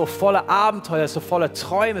Gott so voller Abenteuer, so voller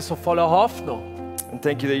Träume, so voller Hoffnung. And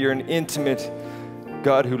thank you that you're an intimate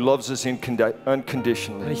God who loves us Und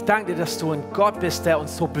unconditionally. ich danke dir, dass du ein Gott bist, der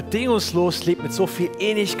uns so bedingungslos liebt, mit so viel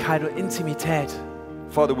Innigkeit und Intimität.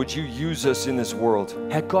 Father, would you use us in this world?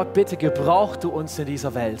 Herr Gott, bitte gebrauch du uns in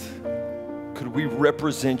dieser Welt. Could we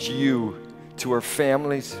represent you to our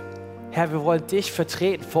families? Herr, wir wollen dich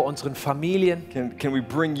vertreten vor unseren Familien. Can we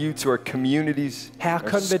bring you to our communities? Herr, our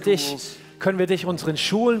können wir dich unseren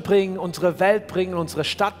Schulen bringen, unsere Welt bringen, unsere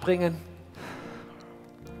Stadt bringen.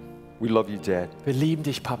 We love you, Dad. Wir lieben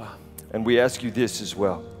dich, Papa. And we ask you this as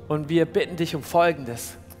well. Und wir bitten dich um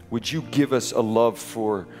Folgendes. Would you give us a love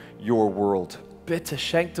for your world? Bitte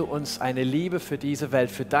schenk du uns eine Liebe für diese Welt,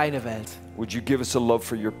 für deine Welt. Would you give us a love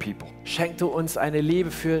for your people? Schenk du uns eine Liebe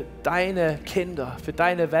für deine Kinder, für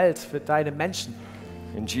deine Welt, für deine Menschen.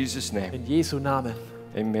 In Jesus' name, In Jesu Namen.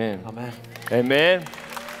 amen. Amen. Amen.